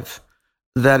wife,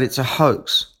 that it's a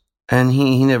hoax, and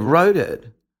he never wrote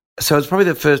it. So it's probably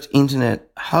the first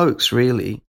internet hoax,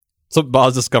 really. So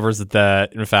Baz discovers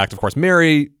that, in fact, of course,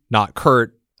 Mary, not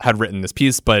Kurt, had written this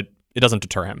piece, but it doesn't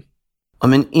deter him. I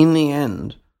mean, in the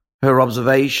end, her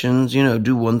observations, you know,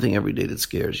 do one thing every day that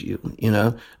scares you, you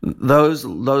know,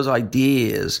 those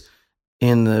ideas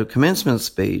in the commencement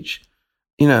speech,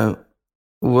 you know,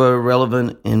 were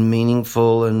relevant and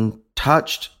meaningful and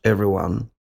touched everyone.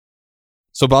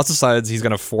 So Baz decides he's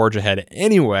going to forge ahead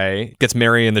anyway, gets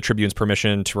Mary and the Tribune's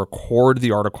permission to record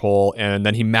the article, and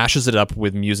then he mashes it up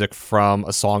with music from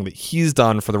a song that he's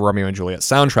done for the Romeo and Juliet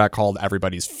soundtrack called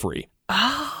Everybody's Free.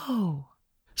 Oh.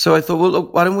 So I thought, well,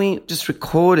 look, why don't we just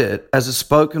record it as a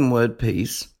spoken word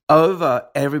piece over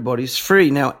Everybody's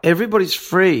Free? Now, Everybody's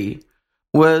Free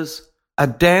was a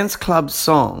dance club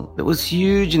song that was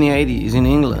huge in the 80s in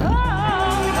England.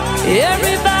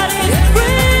 Everybody's free.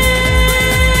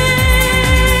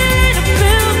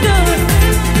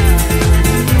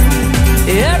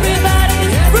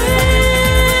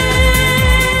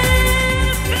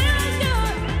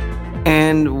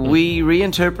 And we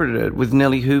reinterpreted it with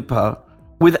Nellie Hooper,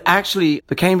 with actually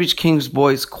the Cambridge King's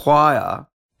Boys Choir.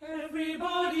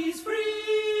 Everybody's free.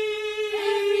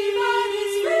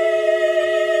 Everybody's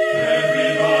free.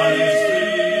 Everybody's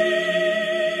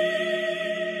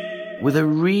free. with a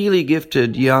really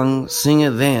gifted young singer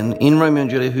then in Romeo and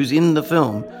Juliet who's in the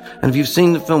film. And if you've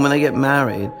seen the film, when they get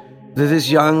married, there's this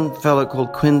young fellow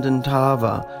called Quentin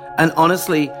Tarver. And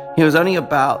honestly, he was only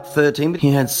about 13, but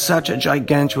he had such a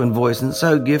gargantuan voice and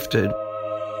so gifted.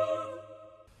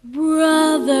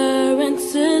 Brother and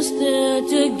sister,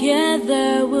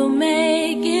 together we'll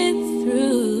make it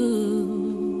through.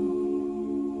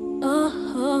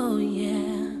 Oh,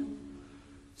 yeah.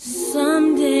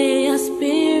 Someday a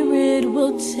spirit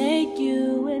will take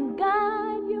you and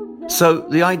guide you back. So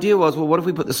the idea was, well, what if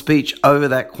we put the speech over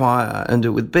that choir and do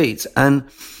it with beats? And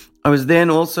I was then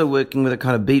also working with a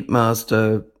kind of beat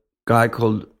master guy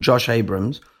called Josh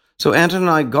Abrams. So Anton and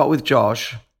I got with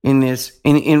Josh in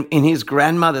his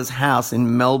grandmother's house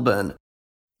in Melbourne.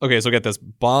 Okay, so get this.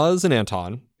 Boz and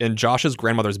Anton in Josh's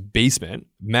grandmother's basement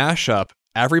mash up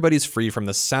Everybody's Free from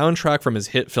the soundtrack from his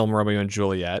hit film Romeo and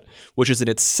Juliet, which is in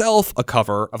itself a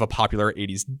cover of a popular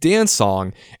 80s dance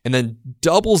song, and then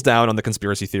doubles down on the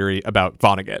conspiracy theory about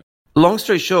Vonnegut. Long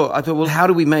story short, I thought, well, how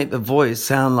do we make the voice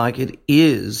sound like it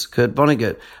is Kurt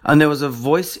Vonnegut? And there was a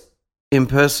voice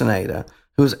impersonator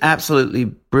who was absolutely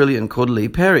brilliant called Lee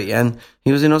Perry, and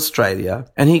he was in Australia,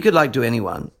 and he could do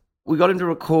anyone. We got him to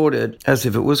record it as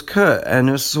if it was Kurt, and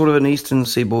it was sort of an Eastern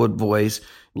Seaboard voice.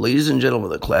 Ladies and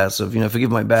gentlemen of the class of, forgive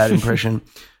my bad impression,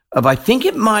 of I think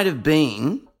it might have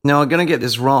been, now I'm going to get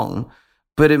this wrong,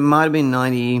 but it might have been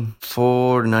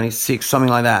 94, 96, something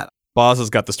like that. Boz has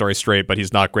got the story straight, but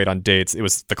he's not great on dates. It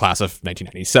was the class of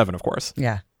 1997, of course.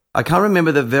 Yeah. I can't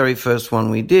remember the very first one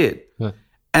we did. Huh.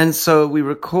 And so we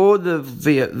record the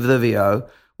VO.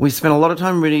 We spent a lot of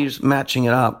time really just matching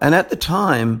it up. And at the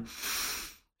time,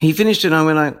 he finished it and I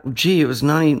went gee, it was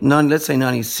 99, let's say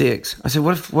 96. I said,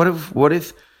 what if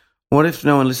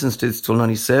no one listens to this till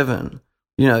 97?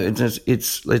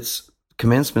 It's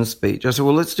commencement speech. I said,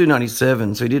 well, let's do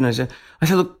 97. So he did 97. I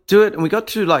said, look, do it. And we got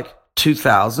to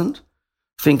 2000,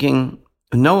 thinking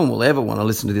no one will ever want to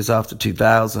listen to this after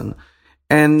 2000.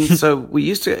 And so we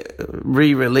used to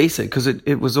re-release it because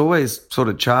it was always sort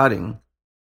of charting.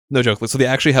 No joke. So they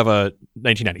actually have a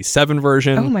 1997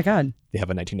 version. Oh my God. They have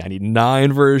a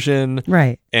 1999 version.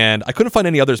 Right. And I couldn't find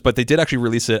any others, but they did actually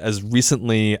release it as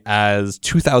recently as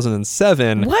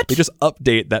 2007. What? They just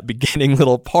update that beginning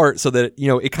little part so that,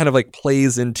 it kind of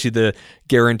plays into the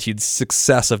guaranteed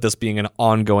success of this being an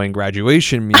ongoing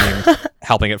graduation meme,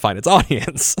 helping it find its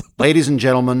audience. Ladies and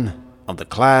gentlemen of the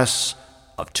class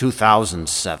of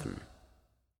 2007.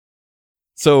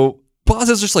 So Boz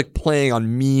is just playing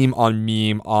on meme on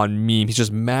meme on meme. He's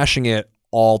just mashing it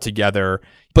all together.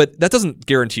 But that doesn't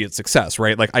guarantee its success,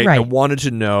 right? I wanted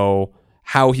to know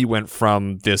how he went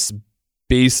from this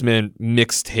basement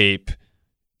mixtape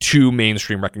to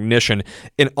mainstream recognition.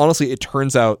 And honestly, it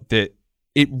turns out that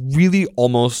it really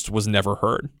almost was never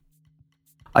heard.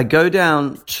 I go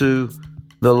down to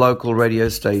the local radio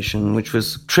station, which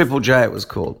was Triple J, it was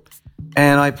called.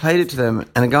 And I played it to them.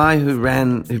 And a guy who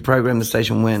programmed the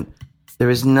station went, there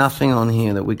is nothing on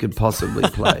here that we could possibly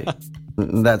play.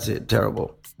 That's it.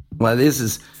 Terrible. Well, this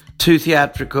is too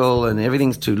theatrical and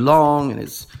everything's too long and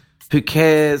it's who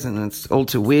cares and it's all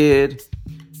too weird.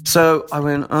 So I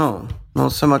went, oh, well,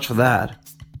 so much for that.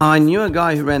 I knew a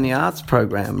guy who ran the arts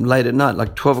program late at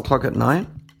night, 12 o'clock at night.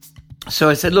 So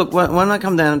I said, look, why don't I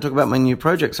come down and talk about my new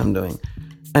projects I'm doing?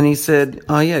 And he said,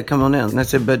 oh, yeah, come on down. And I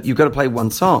said, but you've got to play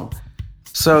one song.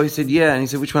 So he said, yeah. And he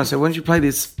said, which one? I said, why don't you play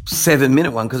this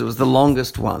 7-minute one? Because it was the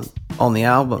longest one on the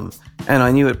album. And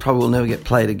I knew it probably will never get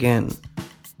played again.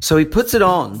 So he puts it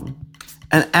on.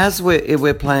 And as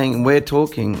we're playing and we're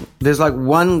talking, there's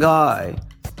one guy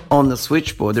on the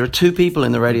switchboard. There are two people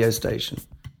in the radio station.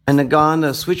 And the guy on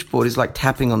the switchboard is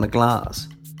tapping on the glass.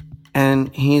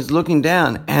 And he's looking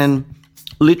down. And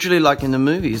literally in the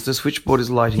movies, the switchboard is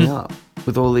lighting up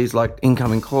with all these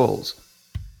incoming calls.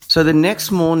 So the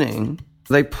next morning,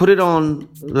 they put it on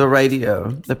the radio.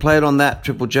 They play it on that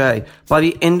Triple J. By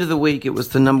the end of the week, it was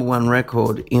the #1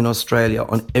 record in Australia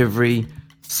on every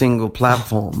single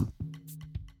platform.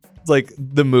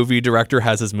 The movie director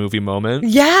has his movie moment.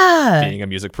 Yeah. Being a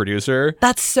music producer.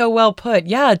 That's so well put.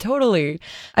 Yeah, totally.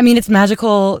 I mean, it's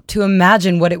magical to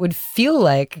imagine what it would feel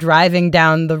like driving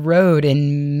down the road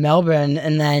in Melbourne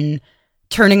and then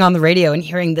turning on the radio and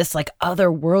hearing this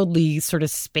otherworldly sort of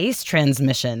space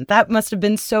transmission. That must have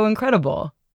been so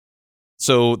incredible.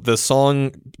 So the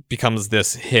song becomes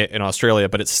this hit in Australia,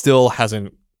 but it still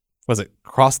hasn't,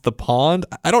 crossed the pond?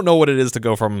 I don't know what it is to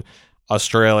go from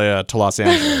Australia to Los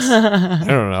Angeles. I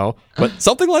don't know, but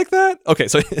something like that. Okay,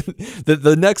 so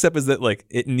the next step is that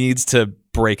it needs to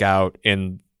break out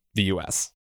in the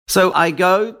US. So I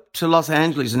go to Los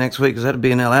Angeles the next week because I had to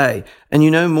be in LA.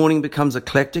 And Morning Becomes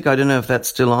Eclectic. I don't know if that's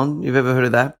still on. You've ever heard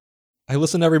of that? I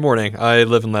listen every morning. I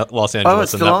live in Los Angeles. Oh,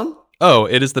 it's still on? Oh,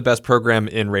 it is the best program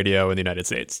in radio in the United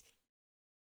States.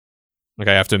 Like,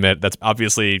 I have to admit, that's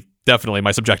obviously definitely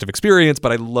my subjective experience,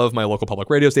 but I love my local public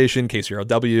radio station,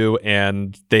 KCRW,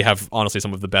 and they have honestly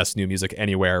some of the best new music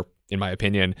anywhere, in my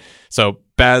opinion. So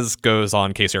Baz goes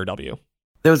on KCRW.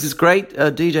 There was this great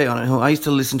DJ on it who I used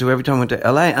to listen to every time I went to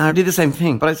LA, and I did the same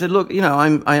thing. But I said, look,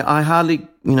 I hardly,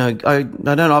 I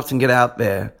don't often get out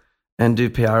there and do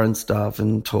PR and stuff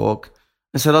and talk.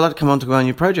 I said, I'd like to come on to go on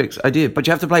your projects. I did, but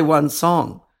you have to play one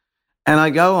song. And I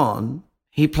go on,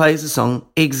 he plays the song,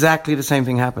 exactly the same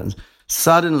thing happens.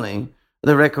 Suddenly,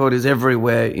 the record is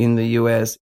everywhere in the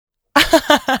US.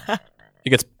 It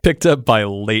gets picked up by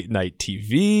late night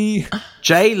TV.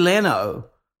 Jay Leno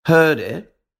heard it.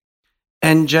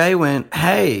 And Jay went,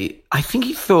 hey, I think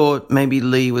he thought maybe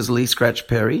Lee was Lee Scratch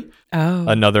Perry. Oh.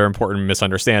 Another important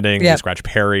misunderstanding. Yep. Lee Scratch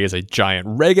Perry is a giant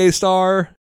reggae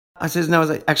star. I says, no, I was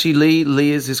like, actually,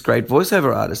 Lee is this great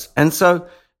voiceover artist. And so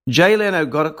Jay Leno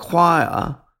got a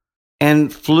choir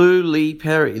and flew Lee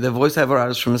Perry, the voiceover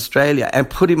artist from Australia, and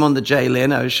put him on the Jay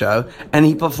Leno show, and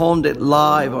he performed it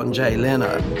live on Jay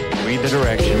Leno. Read the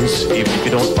directions. If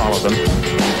you don't follow them,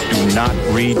 do not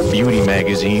read beauty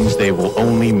magazines. They will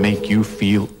only make you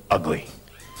feel ugly.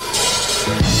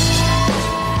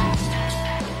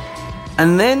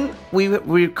 And then we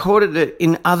recorded it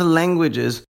in other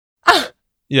languages.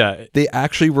 Yeah, they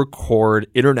actually record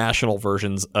international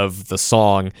versions of the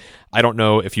song. I don't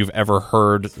know if you've ever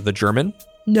heard the German.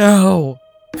 No.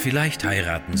 Vielleicht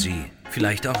heiraten Sie,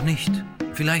 vielleicht auch nicht.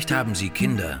 Vielleicht haben Sie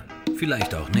Kinder,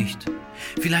 vielleicht auch nicht.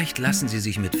 Vielleicht lassen Sie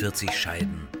sich mit 40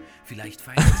 scheiden. Vielleicht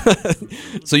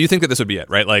So you think that this would be it,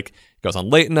 right? Like, goes on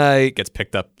late night, gets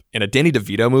picked up in a Danny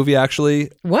DeVito movie,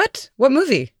 actually. What? What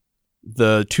movie?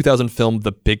 The 2000 film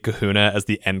The Big Kahuna as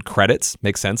the end credits.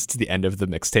 Makes sense. It's the end of the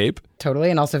mixtape. Totally.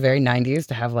 And also very 90s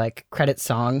to have like credit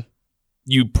song.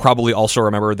 You probably also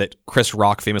remember that Chris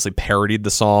Rock famously parodied the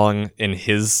song in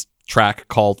his track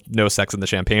called No Sex in the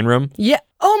Champagne Room. Yeah.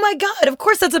 Oh my God. Of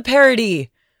course that's a parody.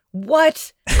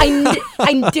 What?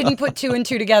 I didn't put two and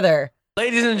two together.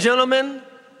 Ladies and gentlemen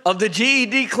of the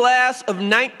GED class of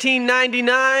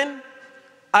 1999,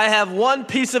 I have one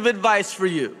piece of advice for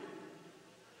you.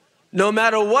 No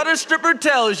matter what a stripper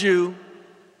tells you,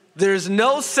 there's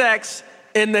no sex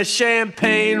in the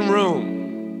champagne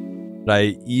room.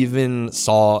 I even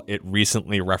saw it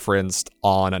recently referenced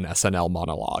on an SNL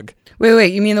monologue.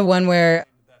 Wait, you mean the one where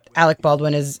Alec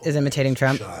Baldwin is imitating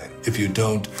Trump? If you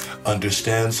don't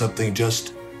understand something,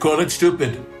 just call it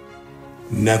stupid.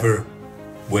 Never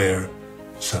wear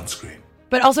sunscreen.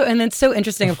 But also, and it's so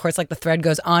interesting, of course, like the thread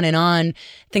goes on and on,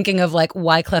 thinking of like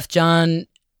Wyclef Jean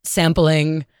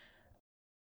sampling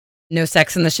No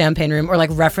Sex in the Champagne Room, or like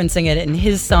referencing it in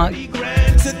his song. To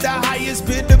the highest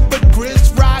bidder, but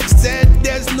Chris Rock said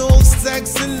there's no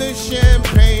sex in the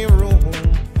champagne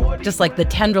room. Just like the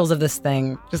tendrils of this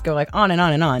thing just go like on and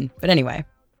on and on. But anyway.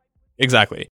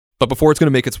 Exactly. But before it's going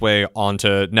to make its way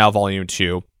onto Now Volume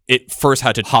 2, it first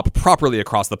had to hop properly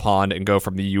across the pond and go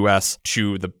from the US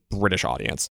to the British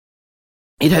audience.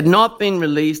 It had not been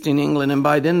released in England, and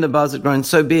by then the buzz had grown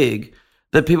so big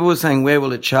that people were saying, where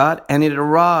will it chart? And it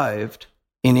arrived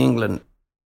in England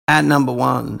at number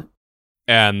 1.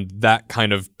 And that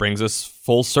kind of brings us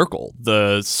full circle.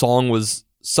 The song was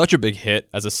such a big hit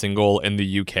as a single in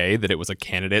the UK that it was a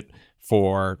candidate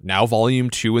for Now Volume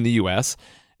 2 in the US,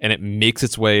 and it makes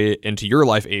its way into your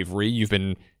life, Avery. You've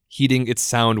been heeding its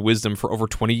sound wisdom for over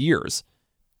 20 years.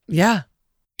 Yeah.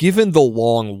 Given the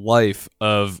long life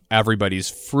of Everybody's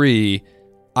Free,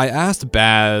 I asked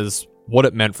Baz what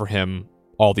it meant for him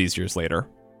all these years later.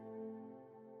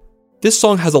 This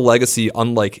song has a legacy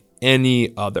unlike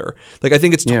any other. Like, I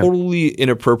think it's totally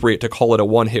inappropriate to call it a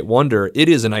one-hit wonder. It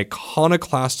is an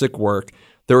iconoclastic work.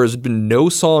 There has been no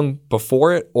song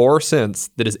before it or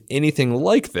since that is anything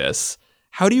like this.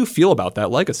 How do you feel about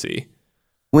that legacy?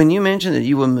 When you mentioned that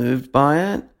you were moved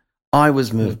by it, I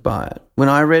was moved by it. When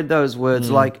I read those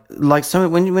words, like some,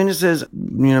 when it says,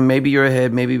 maybe you're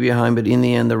ahead, maybe behind, but in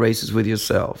the end, the race is with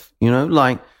yourself.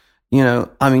 I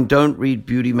mean, don't read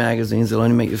beauty magazines. They'll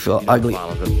only make you feel ugly.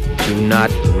 Do not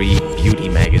read beauty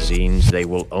magazines. They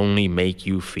will only make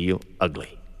you feel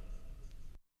ugly.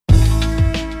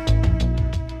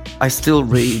 I still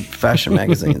read fashion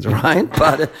magazines, right?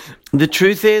 But the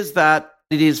truth is that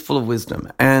it is full of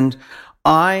wisdom. And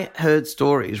I heard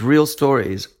stories, real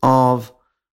stories of,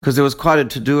 because there was quite a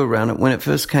to-do around it when it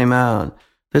first came out,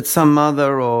 that some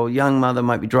mother or young mother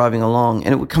might be driving along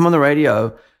and it would come on the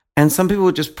radio and some people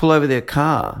would just pull over their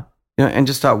car, and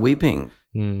just start weeping.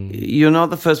 You're not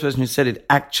the first person who said it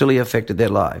actually affected their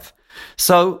life.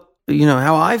 So,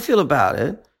 how I feel about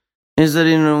it is that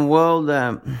in a world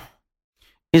that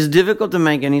is difficult to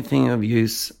make anything of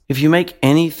use, if you make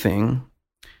anything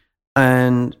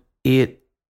and it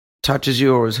touches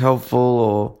you or is helpful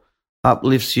or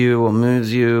uplifts you or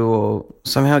moves you or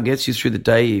somehow gets you through the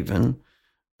day even,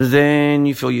 then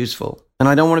you feel useful. And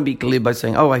I don't want to be glib by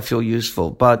saying, I feel useful,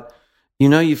 but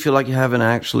you feel like you haven't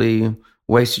actually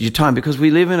wasted your time, because we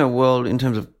live in a world in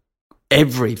terms of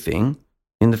everything,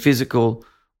 in the physical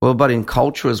world, but in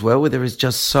culture as well, where there is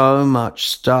just so much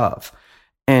stuff.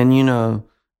 And,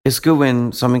 it's good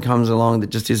when something comes along that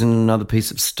just isn't another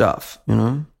piece of stuff,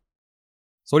 So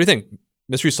what do you think?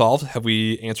 Mystery solved? Have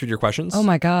we answered your questions? Oh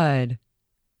my God.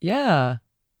 Yeah,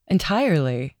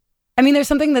 entirely. I mean, there's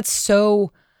something that's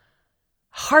so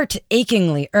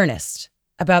heart-achingly earnest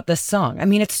about this song. I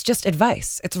mean, it's just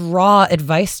advice. It's raw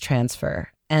advice transfer.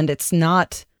 And it's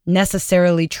not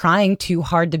necessarily trying too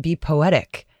hard to be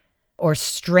poetic or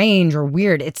strange or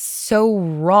weird. It's so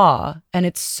raw and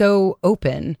it's so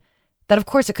open that, of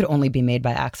course, it could only be made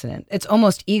by accident. It's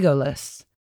almost egoless.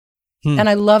 And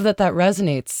I love that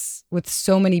resonates with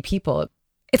so many people.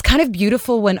 It's kind of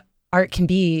beautiful when art can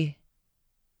be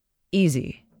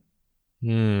easy.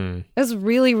 It's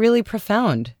really, really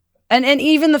profound. And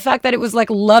even the fact that it was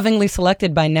like lovingly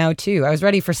selected by Now Too. I was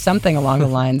ready for something along the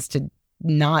lines to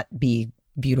not be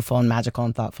beautiful and magical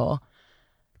and thoughtful.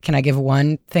 Can I give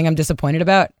one thing I'm disappointed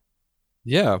about?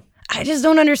 Yeah. I just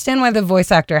don't understand why the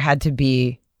voice actor had to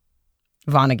be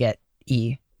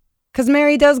Vonnegut-y. Because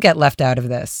Mary does get left out of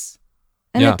this.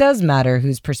 And it does matter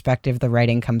whose perspective the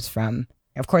writing comes from.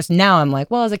 Of course, now I'm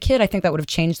like, well, as a kid, I think that would have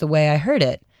changed the way I heard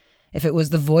it if it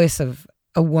was the voice of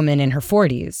a woman in her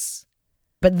 40s.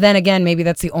 But then again, maybe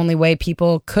that's the only way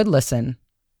people could listen.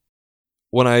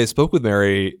 When I spoke with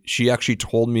Mary, she actually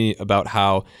told me about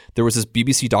how there was this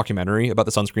BBC documentary about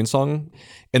the Sunscreen song,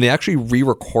 and they actually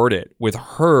re-record it with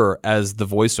her as the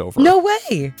voiceover. No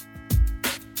way!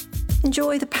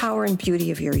 Enjoy the power and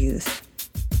beauty of your youth.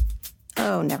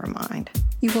 Oh, never mind.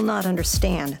 You will not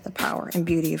understand the power and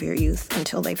beauty of your youth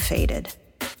until they've faded.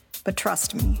 But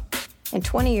trust me, in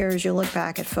 20 years, you'll look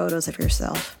back at photos of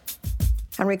yourself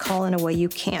and recall in a way you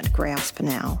can't grasp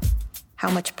now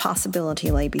how much possibility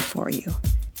lay before you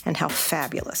and how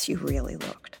fabulous you really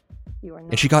looked.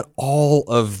 And she got all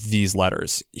of these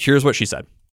letters. Here's what she said.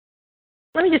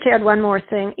 Let me just add one more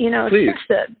thing. Please. Since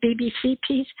the BBC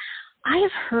piece, I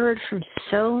have heard from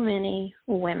so many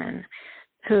women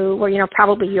who were,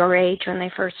 probably your age when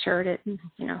they first heard it,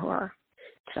 who are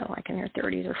like in their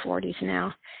 30s or 40s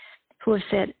now, who have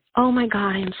said, oh my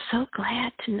God, I'm so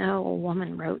glad to know a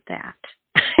woman wrote that.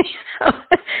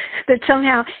 That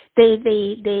somehow they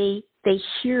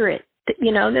hear it.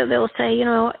 They'll say,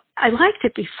 I liked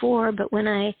it before, but when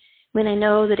I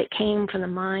know that it came from the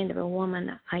mind of a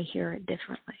woman, I hear it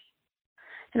differently.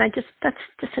 And that's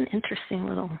just an interesting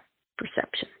little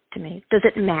perception to me. Does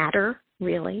it matter,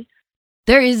 really?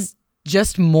 There is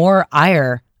just more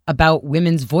ire about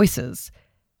women's voices.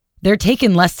 They're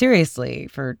taken less seriously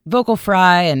for vocal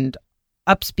fry and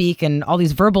upspeak and all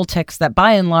these verbal tics that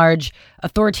by and large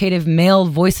authoritative male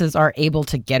voices are able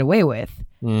to get away with.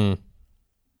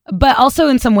 But also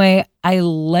in some way, I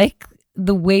like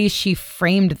the way she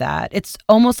framed that. It's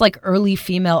almost like early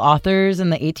female authors in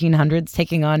the 1800s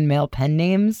taking on male pen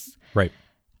names. Right.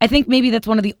 I think maybe that's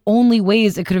one of the only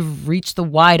ways it could have reached the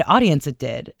wide audience it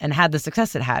did and had the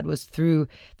success it had was through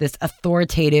this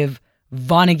authoritative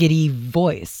Vonnegut-y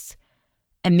voice.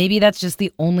 And maybe that's just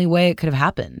the only way it could have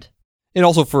happened. And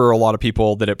also for a lot of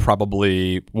people that it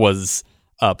probably was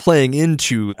playing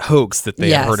into hoax that they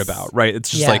had heard about, right?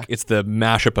 It's just like, it's the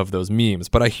mashup of those memes.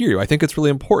 But I hear you. I think it's really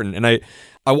important. And I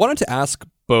wanted to ask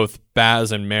both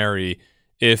Baz and Mary,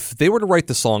 if they were to write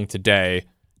the song today,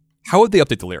 how would they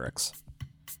update the lyrics?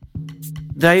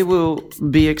 They will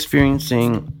be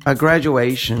experiencing a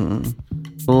graduation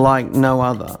like no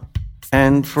other.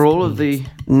 And for all of the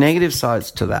negative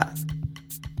sides to that,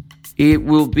 it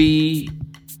will be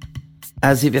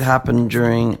as if it happened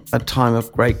during a time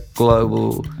of great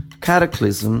global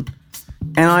cataclysm.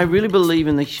 And I really believe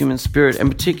in the human spirit,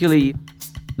 and particularly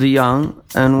the young,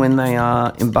 and when they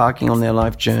are embarking on their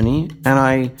life journey. And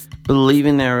I believe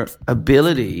in their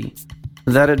ability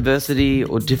that adversity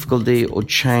or difficulty or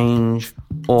change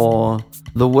or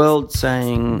the world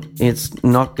saying it's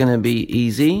not going to be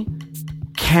easy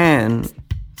can,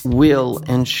 will,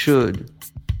 and should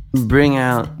bring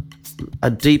out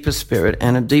a deeper spirit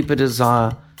and a deeper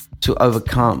desire to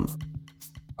overcome.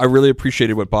 I really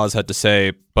appreciated what Baz had to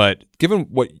say But given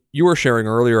what you were sharing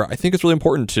earlier, I think it's really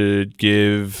important to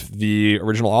give the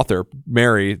original author,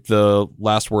 Mary, the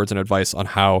last words and advice on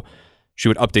how she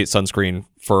would update sunscreen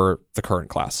for the current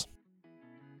class.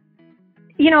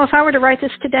 You know, if I were to write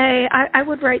this today, I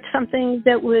would write something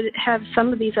that would have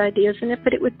some of these ideas in it,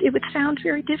 but it would sound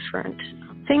very different.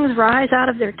 Things rise out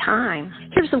of their time.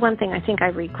 Here's the one thing I think I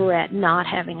regret not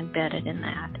having embedded in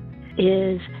that,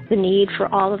 is the need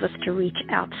for all of us to reach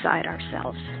outside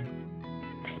ourselves,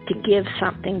 to give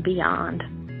something beyond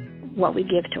what we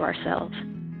give to ourselves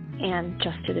and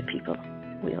just to the people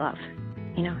we love.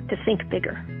 You know, to think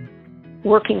bigger,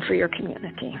 working for your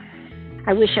community.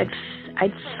 I wish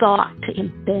I'd thought to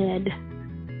embed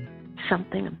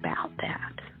something about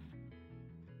that.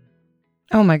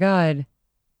 Oh my God.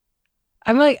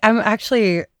 I'm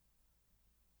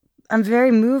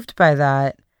very moved by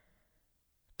that.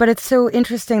 But it's so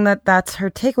interesting that that's her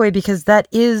takeaway, because that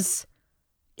is,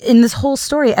 in this whole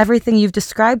story, everything you've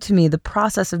described to me, the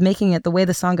process of making it, the way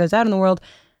the song goes out in the world,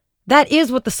 that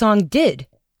is what the song did.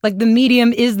 Like, the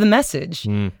medium is the message.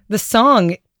 The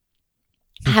song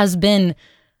has been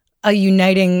a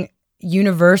uniting,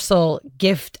 universal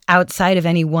gift outside of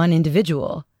any one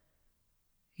individual.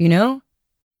 You know?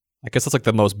 I guess that's like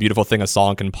the most beautiful thing a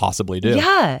song can possibly do.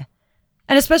 Yeah.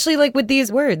 And especially like with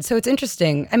these words. So it's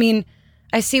interesting. I mean,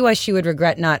 I see why she would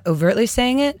regret not overtly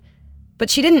saying it,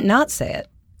 but she didn't not say it.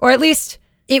 Or at least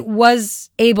it was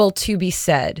able to be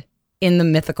said in the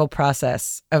mythical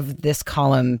process of this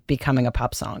column becoming a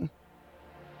pop song.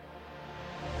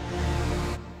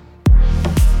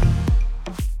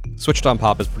 Switched on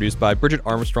Pop is produced by Bridget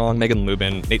Armstrong, Megan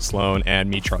Lubin, Nate Sloan,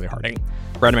 and me, Charlie Harding.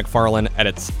 Brandon McFarlane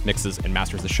edits, mixes, and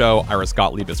masters the show. Iris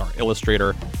Gottlieb is our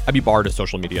illustrator. Abby Bard is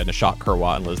social media. Nishat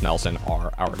Kurwa and Liz Nelson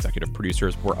are our executive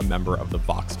producers. We're a member of the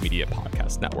Vox Media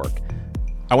Podcast Network.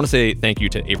 I want to say thank you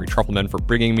to Avery Trufelman for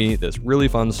bringing me this really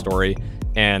fun story,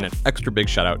 and an extra big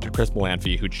shout out to Chris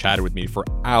Melanphy, who chatted with me for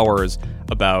hours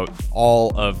about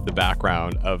all of the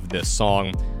background of this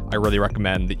song. I really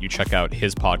recommend that you check out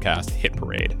his podcast, Hit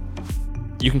Parade.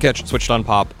 You can catch Switched on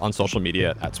Pop on social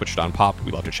media at Switched on Pop.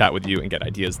 We'd love to chat with you and get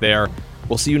ideas there.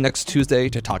 We'll see you next Tuesday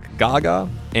to talk Gaga,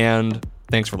 and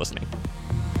thanks for listening.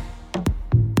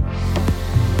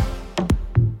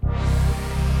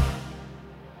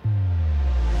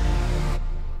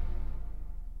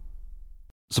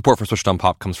 Support for Switched on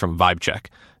Pop comes from Vibe Check.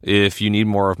 If you need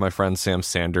more of my friend Sam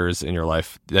Sanders in your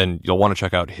life, then you'll want to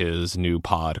check out his new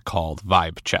pod called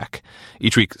Vibe Check.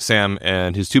 Each week, Sam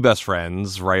and his two best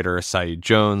friends, writer Saeed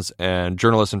Jones and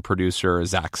journalist and producer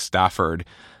Zach Stafford,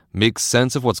 make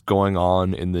sense of what's going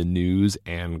on in the news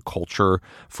and culture,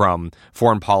 from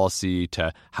foreign policy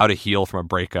to how to heal from a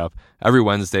breakup. Every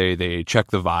Wednesday, they check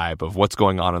the vibe of what's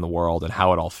going on in the world and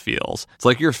how it all feels. It's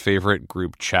like your favorite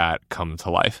group chat come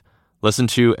to life. Listen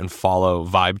to and follow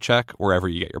Vibe Check wherever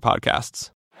you get your podcasts.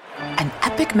 An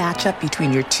epic matchup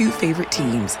between your two favorite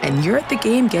teams, and you're at the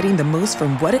game getting the most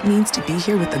from what it means to be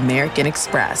here with American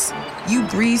Express. You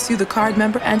breeze through the card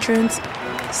member entrance,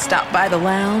 stop by the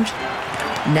lounge.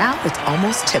 Now it's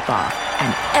almost tip-off,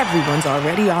 and everyone's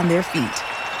already on their feet.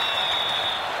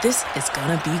 This is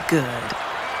gonna be good.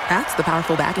 That's the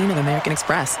powerful backing of American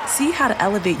Express. See how to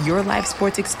elevate your live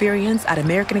sports experience at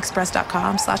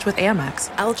americanexpress.com/withAmex.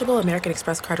 Eligible American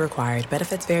Express card required.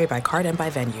 Benefits vary by card and by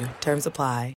venue. Terms apply.